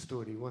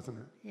story, wasn't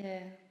it?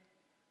 Yeah.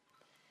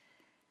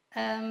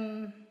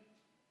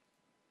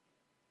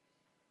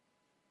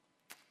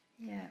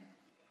 Yeah.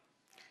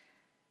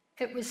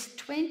 It was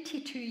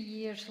 22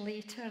 years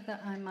later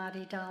that I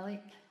married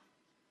Alec,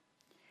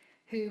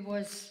 who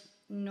was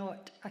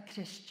not a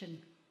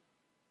Christian.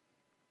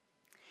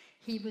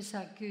 He was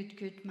a good,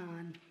 good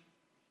man.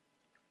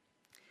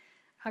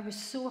 I was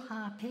so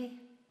happy.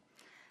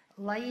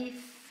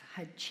 Life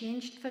had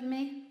changed for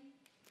me.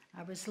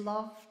 I was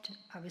loved,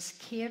 I was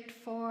cared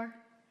for,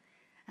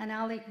 and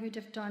Alec would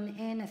have done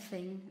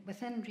anything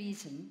within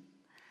reason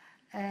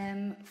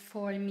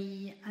for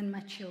me and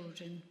my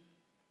children,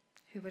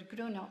 who were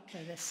grown up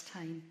by this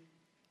time.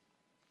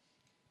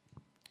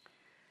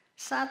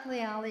 Sadly,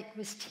 Alec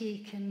was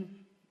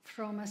taken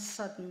from us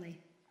suddenly.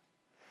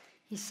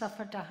 He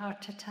suffered a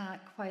heart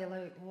attack while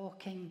out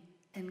walking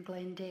in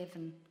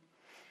Glendevon,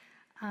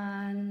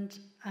 and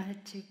I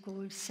had to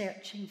go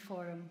searching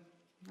for him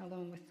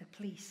along with the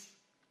police.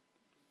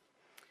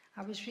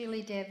 I was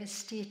really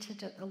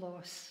devastated at the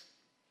loss.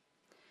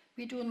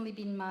 We'd only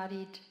been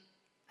married,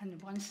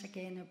 and once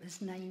again it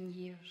was 9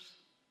 years.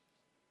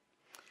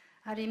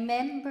 I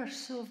remember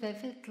so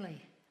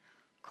vividly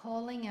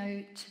calling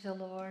out to the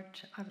Lord.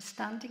 I was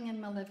standing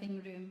in my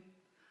living room,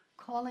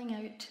 calling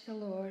out to the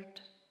Lord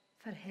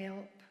for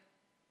help.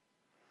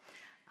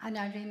 And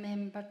I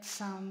remembered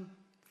Psalm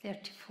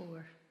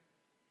 34.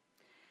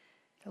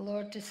 The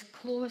Lord is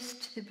close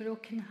to the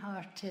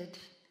brokenhearted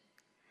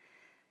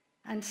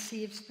and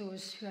saves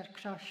those who are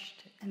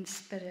crushed in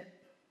spirit.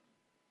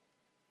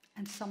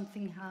 And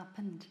something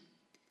happened.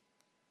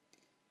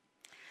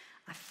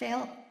 I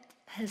felt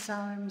his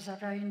arms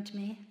around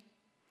me,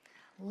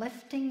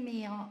 lifting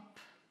me up.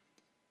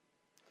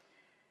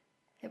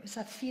 It was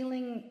a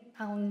feeling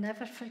I'll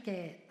never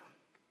forget.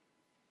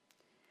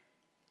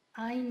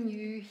 I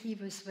knew he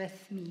was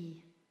with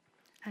me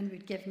and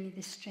would give me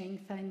the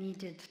strength I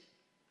needed.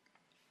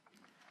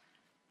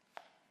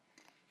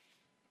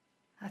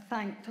 I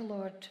thank the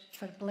Lord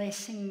for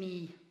blessing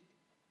me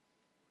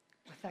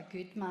with a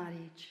good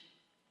marriage,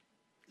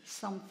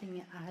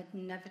 something I had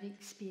never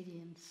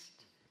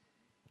experienced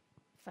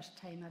first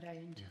time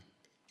around.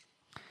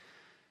 Yeah.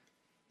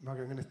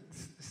 Margaret, I'm going to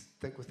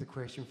stick with the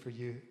question for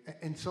you.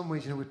 In some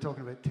ways, we're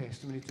talking about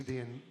testimony today,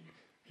 and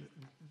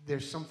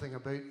there's something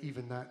about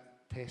even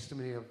that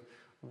testimony of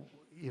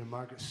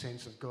Margaret's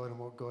sense of God and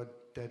what God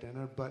did in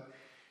her. But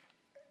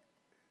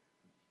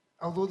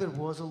although there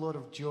was a lot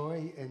of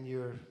joy in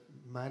your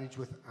marriage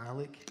with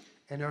Alec,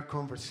 in our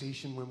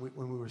conversation when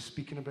we were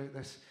speaking about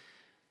this,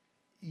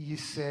 you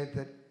said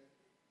that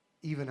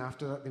even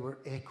after that there were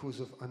echoes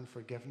of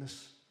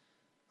unforgiveness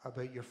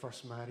about your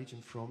first marriage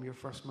and from your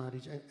first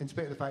marriage, in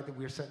spite of the fact that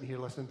we're sitting here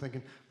listening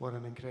thinking, what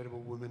an incredible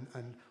woman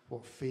and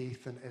what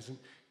faith, and isn't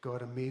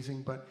God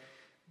amazing? But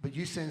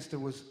you sensed there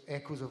was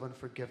echoes of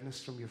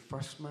unforgiveness from your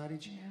first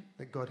marriage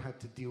that God had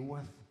to deal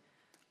with,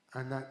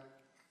 and that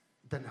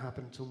didn't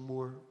happen until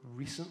more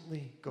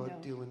recently,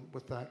 God dealing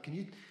with that. Can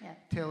you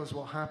tell us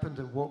what happened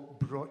and what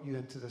brought you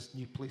into this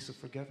new place of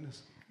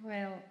forgiveness?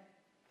 Well,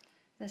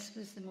 this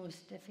was the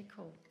most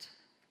difficult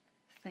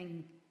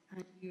thing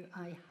I knew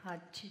I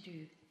had to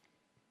do.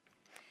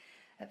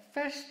 At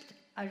first,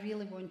 I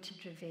really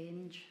wanted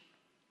revenge.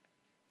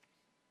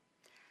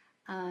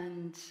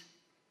 And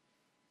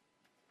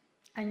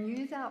I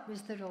knew that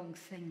was the wrong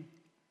thing,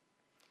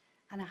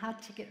 and I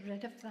had to get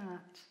rid of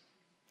that.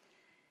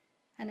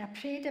 And I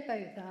prayed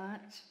about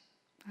that,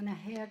 and I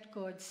heard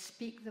God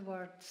speak the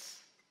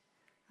words,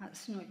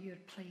 "That's not your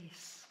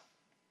place."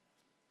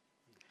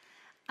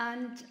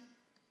 And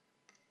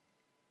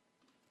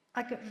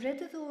I got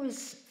rid of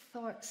those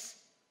thoughts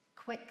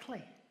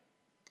quickly.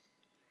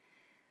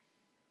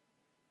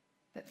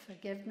 But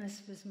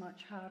forgiveness was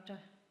much harder,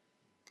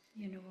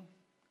 you know,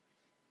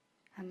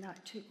 and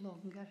that took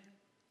longer.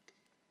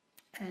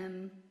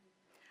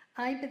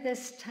 I, by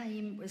this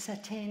time, was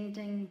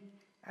attending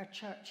our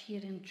church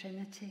here in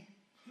Trinity.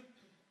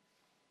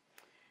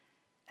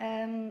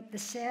 The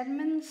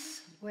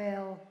sermons,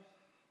 well,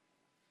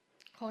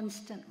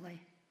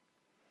 constantly,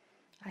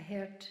 I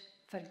heard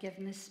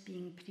forgiveness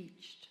being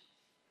preached,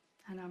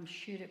 and I'm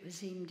sure it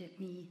was aimed at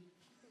me.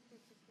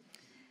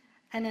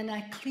 And in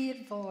a clear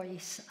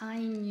voice, I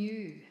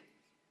knew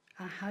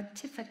I had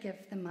to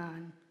forgive the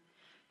man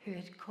who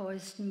had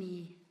caused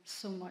me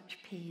so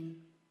much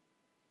pain.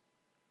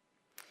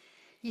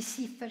 You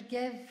see,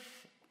 forgive,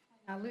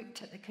 I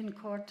looked at the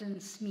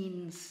concordance,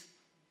 means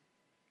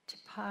to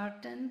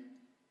pardon,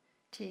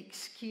 to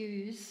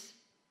excuse,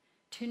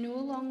 to no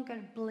longer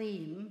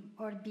blame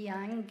or be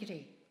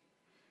angry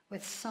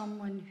with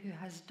someone who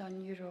has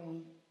done you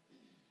wrong.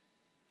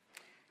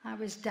 I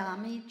was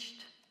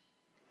damaged,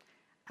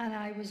 and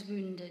I was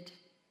wounded,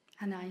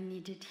 and I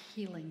needed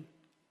healing.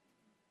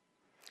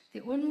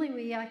 The only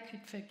way I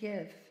could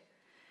forgive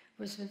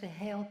was with the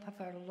help of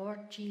our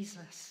Lord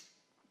Jesus,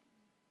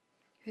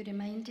 who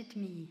reminded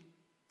me,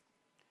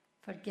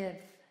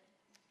 "Forgive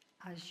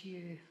as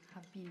you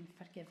have been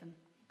forgiven."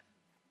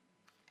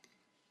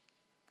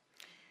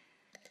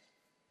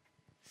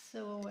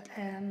 So,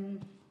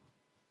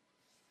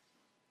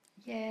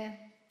 yeah,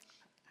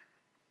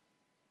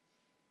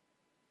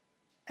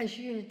 as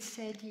you had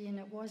said, Ian,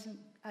 it wasn't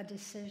a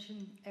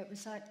decision, it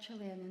was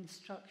actually an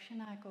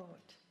instruction I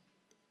got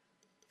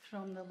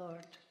from the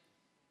Lord.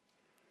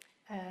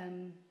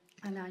 And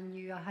I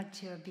knew I had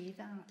to obey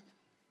that.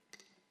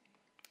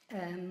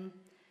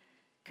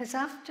 Because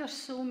after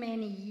so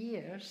many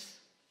years,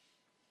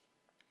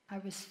 I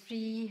was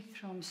free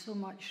from so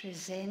much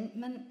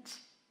resentment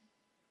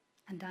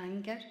and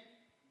anger.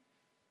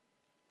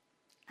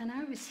 And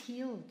I was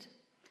healed.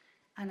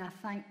 And I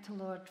thank the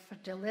Lord for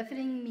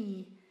delivering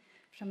me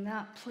from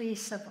that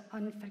place of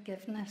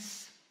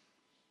unforgiveness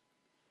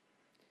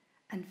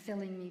and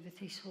filling me with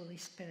His Holy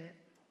Spirit.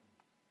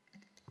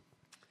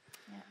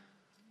 Yeah.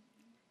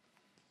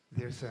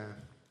 There's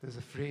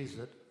a phrase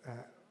that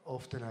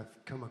often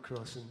I've come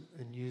across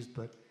and used,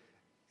 but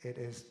it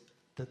is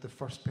that the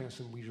first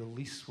person we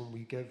release when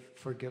we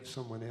forgive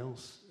someone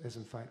else is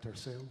in fact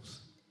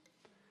ourselves.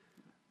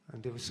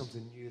 And there was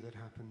something new that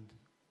happened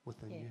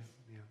within you.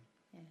 Yeah.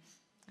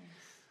 Yes. Yes.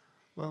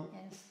 Well.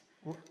 Yes.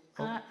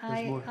 Well,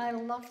 I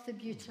love the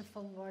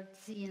beautiful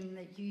words, Ian,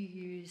 that you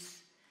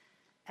use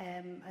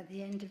at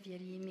the end of your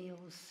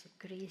emails,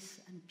 grace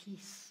and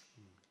peace.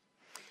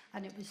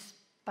 And it was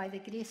by the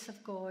grace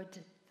of God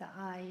that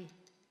I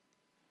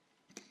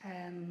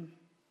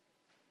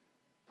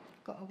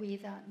got away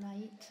that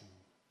night,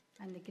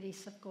 and the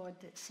grace of God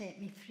that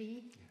set me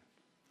free. Yeah.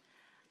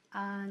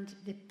 And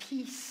the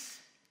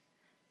peace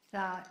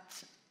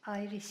that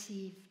I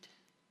received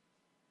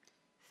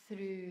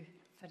through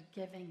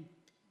forgiving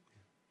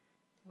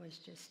was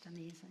just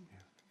amazing.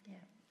 Yeah.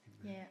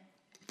 Yeah. Yeah.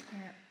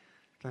 Yeah.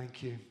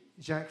 Thank you.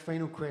 Jacques,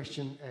 final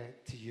question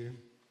to you.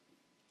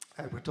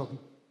 We're talking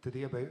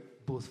today about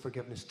both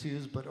forgiveness to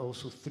us, but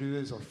also through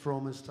us or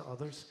from us to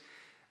others.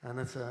 And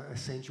that's an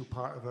essential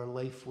part of our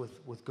life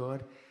with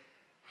God.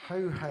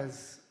 How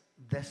has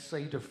this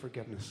side of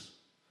forgiveness,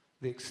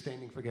 the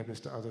extending forgiveness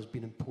to others,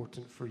 been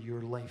important for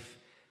your life?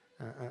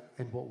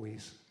 In what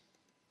ways?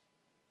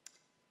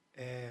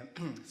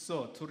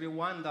 So to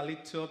rewind a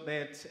little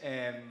bit,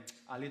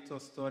 a little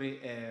story.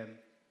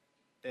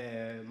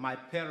 My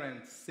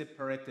parents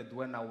separated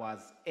when I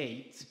was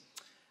 8,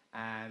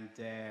 and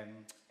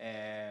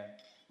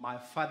my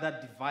father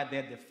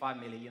divided the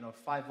family.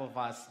 5 of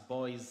us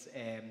boys,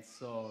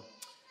 so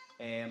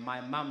my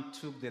mom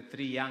took the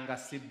 3 younger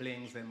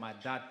siblings, and my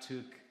dad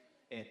took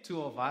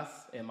 2 of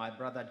us, my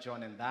brother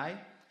John and I.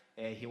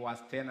 He was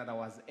 10 and I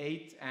was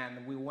 8,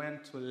 and we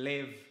went to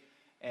live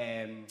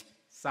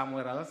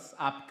somewhere else,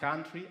 up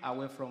country,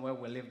 away from where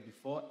we lived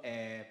before,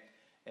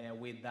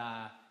 with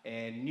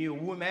a new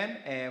woman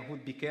who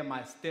became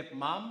my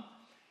stepmom.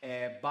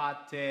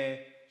 But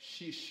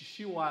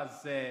she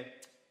was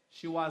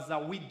a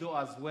widow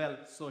as well,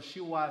 so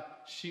she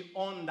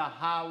owned a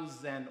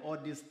house and all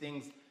these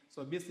things.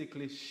 So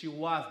basically, she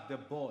was the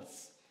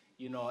boss,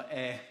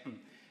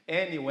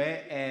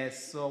 Anyway,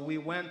 so we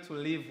went to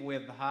live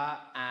with her,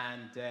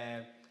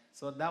 and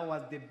so that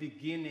was the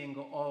beginning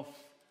of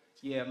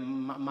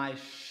my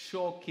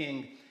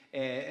shocking,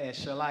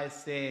 shall I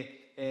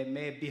say,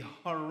 maybe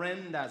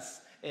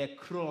horrendous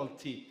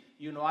cruelty.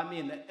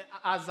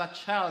 As a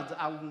child,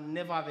 I would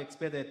never have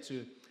expected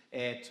to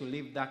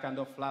live that kind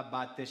of life,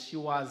 but she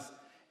was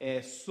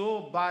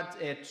so bad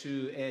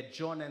to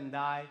John and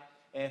I.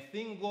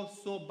 things got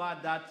so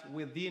bad that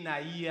within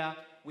a year,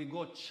 we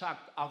got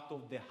chucked out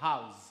of the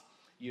house.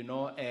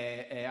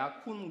 I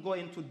couldn't go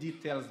into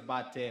details,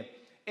 but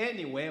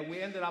anyway, we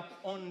ended up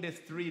on the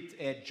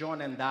street,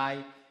 John and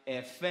I,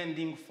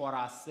 fending for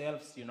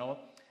ourselves,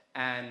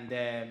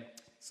 and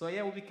so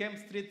yeah, we became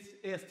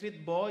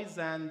street boys,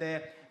 and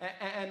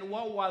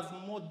what was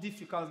more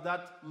difficult is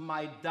that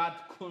my dad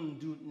couldn't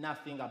do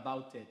nothing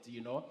about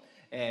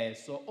it,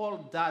 so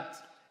all that,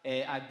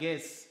 I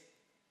guess,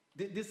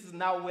 this is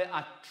now where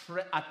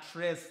I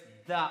trace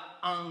the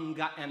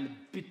anger and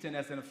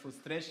bitterness and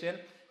frustration,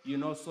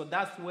 so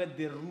that's where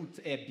the root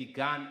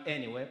began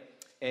anyway.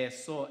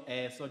 So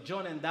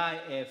John and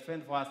I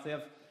fend for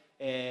ourselves.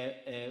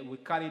 We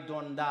carried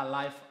on that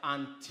life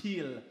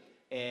until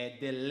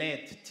the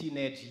late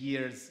teenage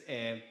years.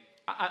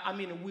 I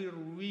mean, we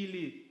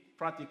really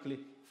practically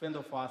fend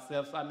for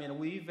ourselves. I mean,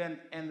 we even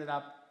ended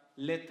up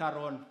later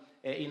on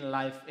in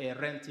life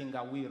renting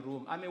a wee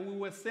room. I mean, we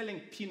were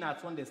selling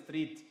peanuts on the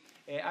street.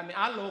 I mean,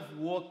 I love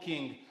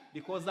walking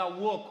because I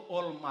walk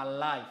all my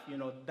life.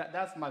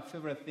 That's my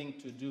favorite thing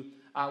to do.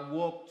 I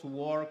walk to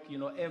work,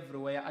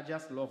 everywhere. I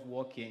just love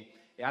walking.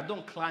 I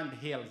don't climb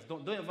hills.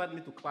 Don't invite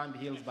me to climb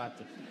hills,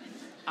 but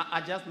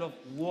I just love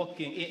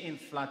walking in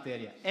flat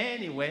area.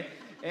 Anyway,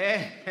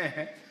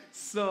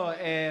 so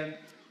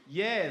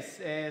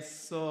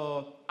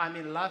I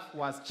mean, life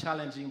was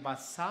challenging, but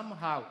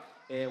somehow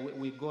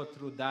we go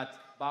through that.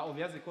 But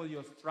obviously, because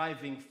you're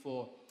striving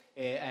for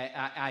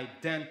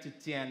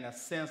identity and a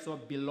sense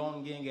of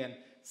belonging and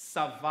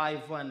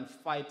survival and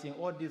fighting,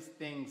 all these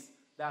things,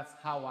 that's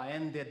how I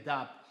ended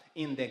up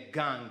in the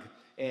gang.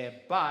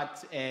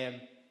 But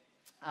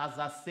as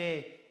I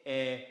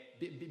say,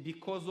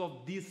 because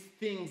of these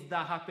things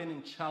that happen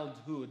in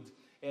childhood,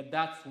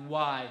 that's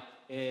why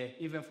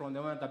even from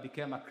the moment I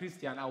became a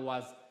Christian, I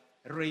was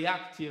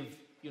reactive,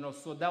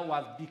 so that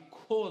was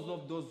because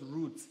of those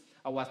roots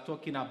I was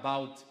talking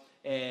about.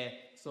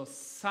 So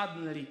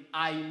suddenly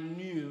I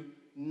knew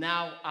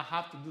now I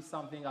have to do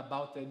something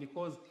about it,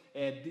 because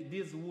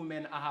these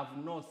women I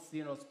have not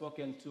seen or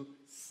spoken to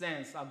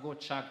since I got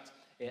chucked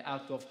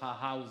out of her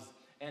house.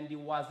 And it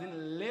was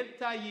in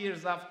later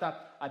years after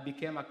I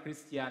became a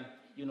Christian,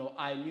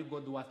 I knew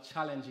God was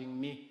challenging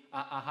me.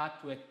 I had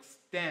to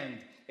extend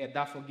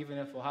that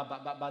forgiveness for her.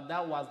 But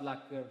that was like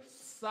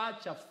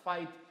such a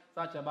fight,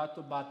 such a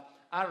battle. But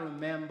I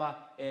remember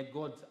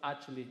God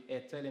actually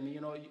telling me,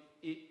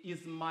 it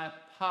is my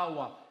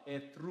power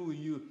through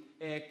you.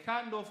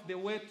 Kind of the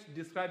way to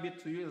describe it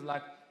to you is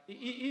like,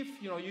 if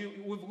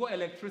we've got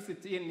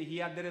electricity in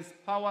here, there is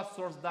power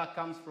source that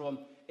comes from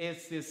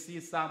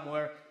SSC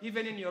somewhere.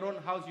 Even in your own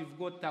house, you've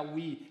got a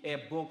wee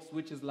box,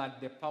 which is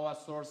like the power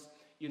source.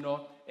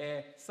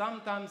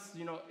 Sometimes,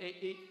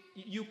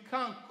 you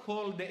can't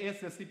call the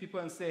SSC people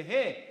and say,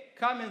 hey,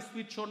 come and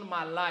switch on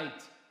my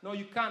light. No,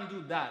 you can't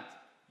do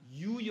that.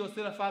 You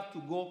yourself have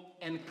to go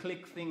and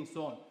click things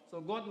on.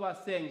 So God was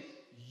saying,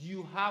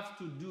 you have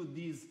to do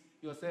this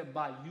yourself,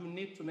 but you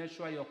need to make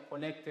sure you're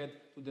connected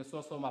to the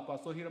source of my power.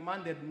 So he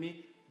reminded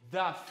me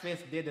that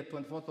first day, the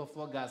 24th of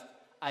August,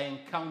 I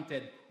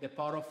encountered the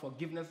power of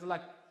forgiveness.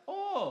 Like,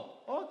 oh,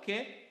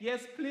 okay,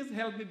 yes, please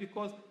help me,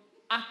 because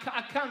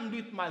I can't do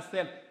it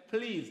myself,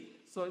 please.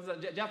 So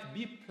just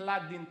be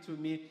plugged into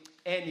me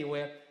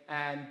anyway.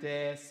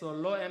 And so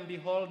lo and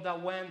behold, I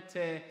went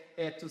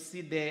to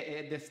see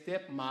the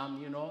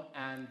stepmom,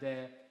 and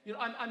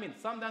I mean,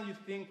 sometimes you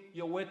think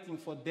you're waiting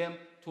for them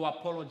to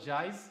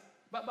apologize,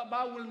 but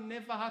that will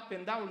never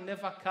happen. That will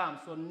never come.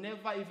 So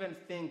never even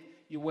think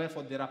you wait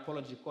for their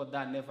apology, because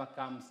that never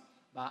comes.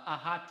 But I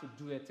had to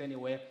do it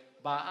anyway.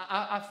 But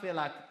I feel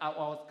like I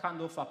was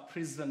kind of a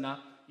prisoner,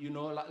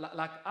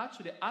 like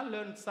actually I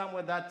learned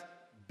somewhere that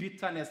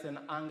bitterness and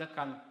anger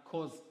can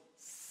cause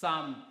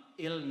some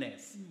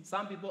illness.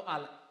 Some people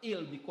are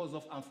ill because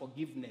of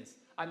unforgiveness.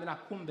 I mean, I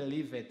couldn't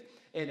believe it.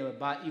 Anyway,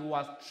 but it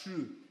was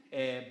true.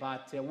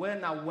 But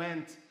when I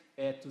went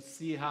to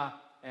see her,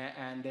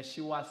 and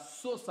she was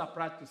so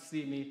surprised to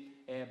see me,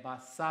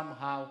 but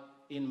somehow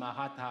in my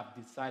heart I have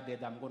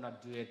decided I'm going to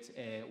do it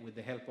with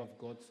the help of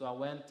God. So I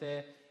went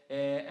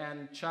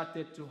and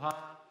chatted to her,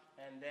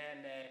 and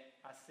then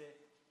I said,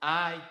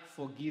 I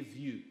forgive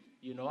you.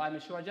 I mean,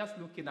 she was just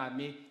looking at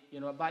me,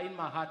 but in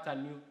my heart I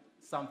knew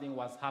something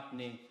was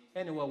happening.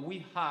 Anyway,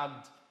 we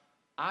hugged.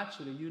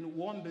 Actually, you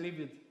won't believe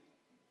it,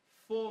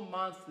 4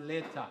 months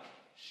later,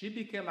 she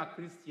became a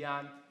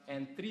Christian,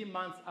 and 3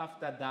 months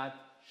after that,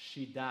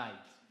 she died.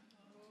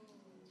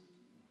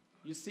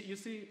 You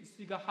see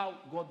how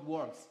God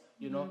works,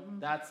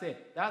 That's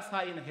it. That's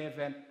her in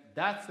heaven.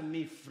 That's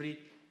me free,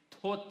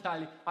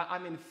 totally. I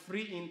mean,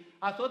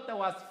 I thought I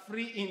was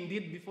free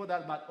indeed before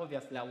that, but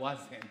obviously I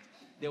wasn't.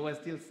 There were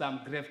still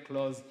some grave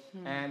clothes,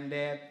 and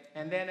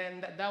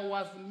that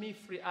was me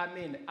free. I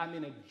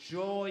mean,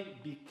 joy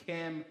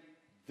became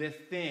the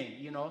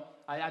thing,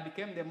 I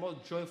became the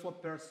most joyful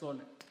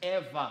person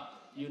ever,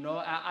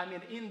 I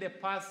mean, in the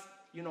past,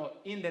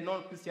 in the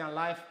non-Christian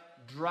life,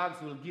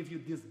 drugs will give you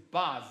this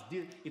buzz.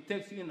 It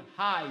takes you in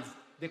highs.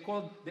 We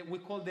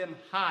call them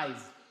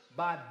highs,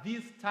 But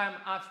this time,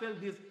 I felt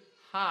these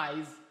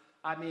highs.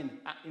 I mean,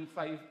 in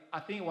fact, I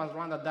think it was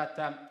around at that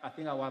time, I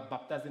think I was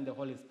baptized in the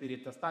Holy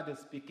Spirit. I started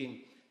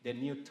speaking the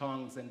new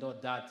tongues and all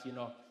that, you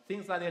know.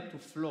 Things started to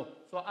flow.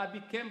 So I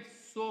became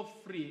so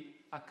free,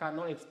 I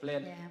cannot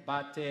explain. Yeah.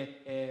 But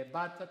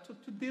to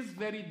this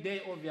very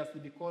day,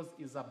 obviously, because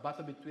it's a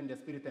battle between the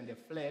spirit and the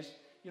flesh,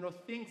 you know,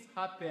 things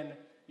happen,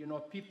 you know,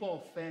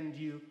 people offend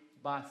you,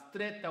 but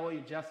straight away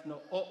you just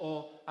know,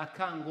 I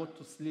can't go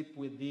to sleep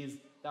with this.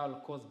 That will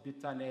cause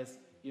bitterness.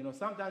 You know,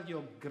 sometimes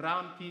you're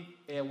grumpy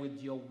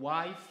with your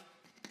wife,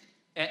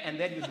 and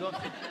then you don't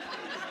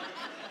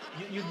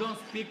you don't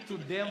speak to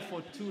them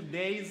for 2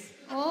 days.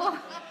 Oh,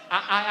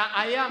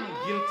 I am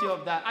guilty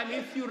of that. I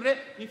mean, if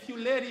you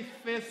let it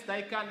first,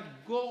 I can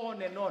go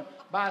on and on.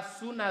 But as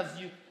soon as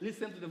you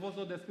listen to the voice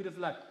of the Spirit, it's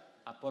like,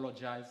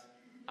 apologize.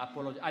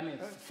 I mean,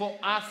 for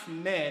us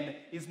men,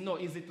 it's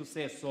not easy to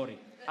say sorry.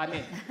 I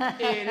mean,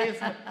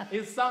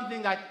 it's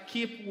something I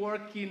keep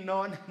working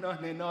on and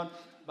on and on.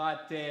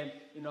 But,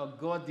 you know,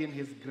 God in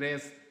his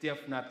grace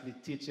definitely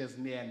teaches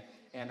me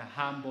and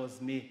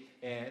humbles me.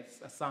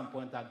 At some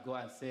point I go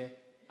and say,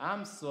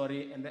 I'm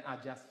sorry, and then I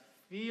just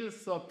feel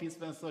so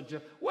peaceful and so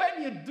joyful.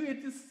 When you do it,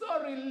 it's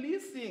so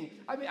releasing.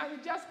 I mean,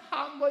 just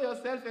humble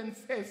yourself and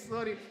say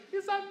sorry.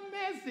 It's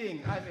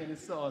amazing. I mean,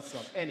 it's so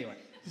awesome. Anyway.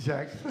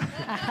 Jacques,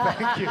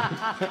 thank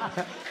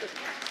you.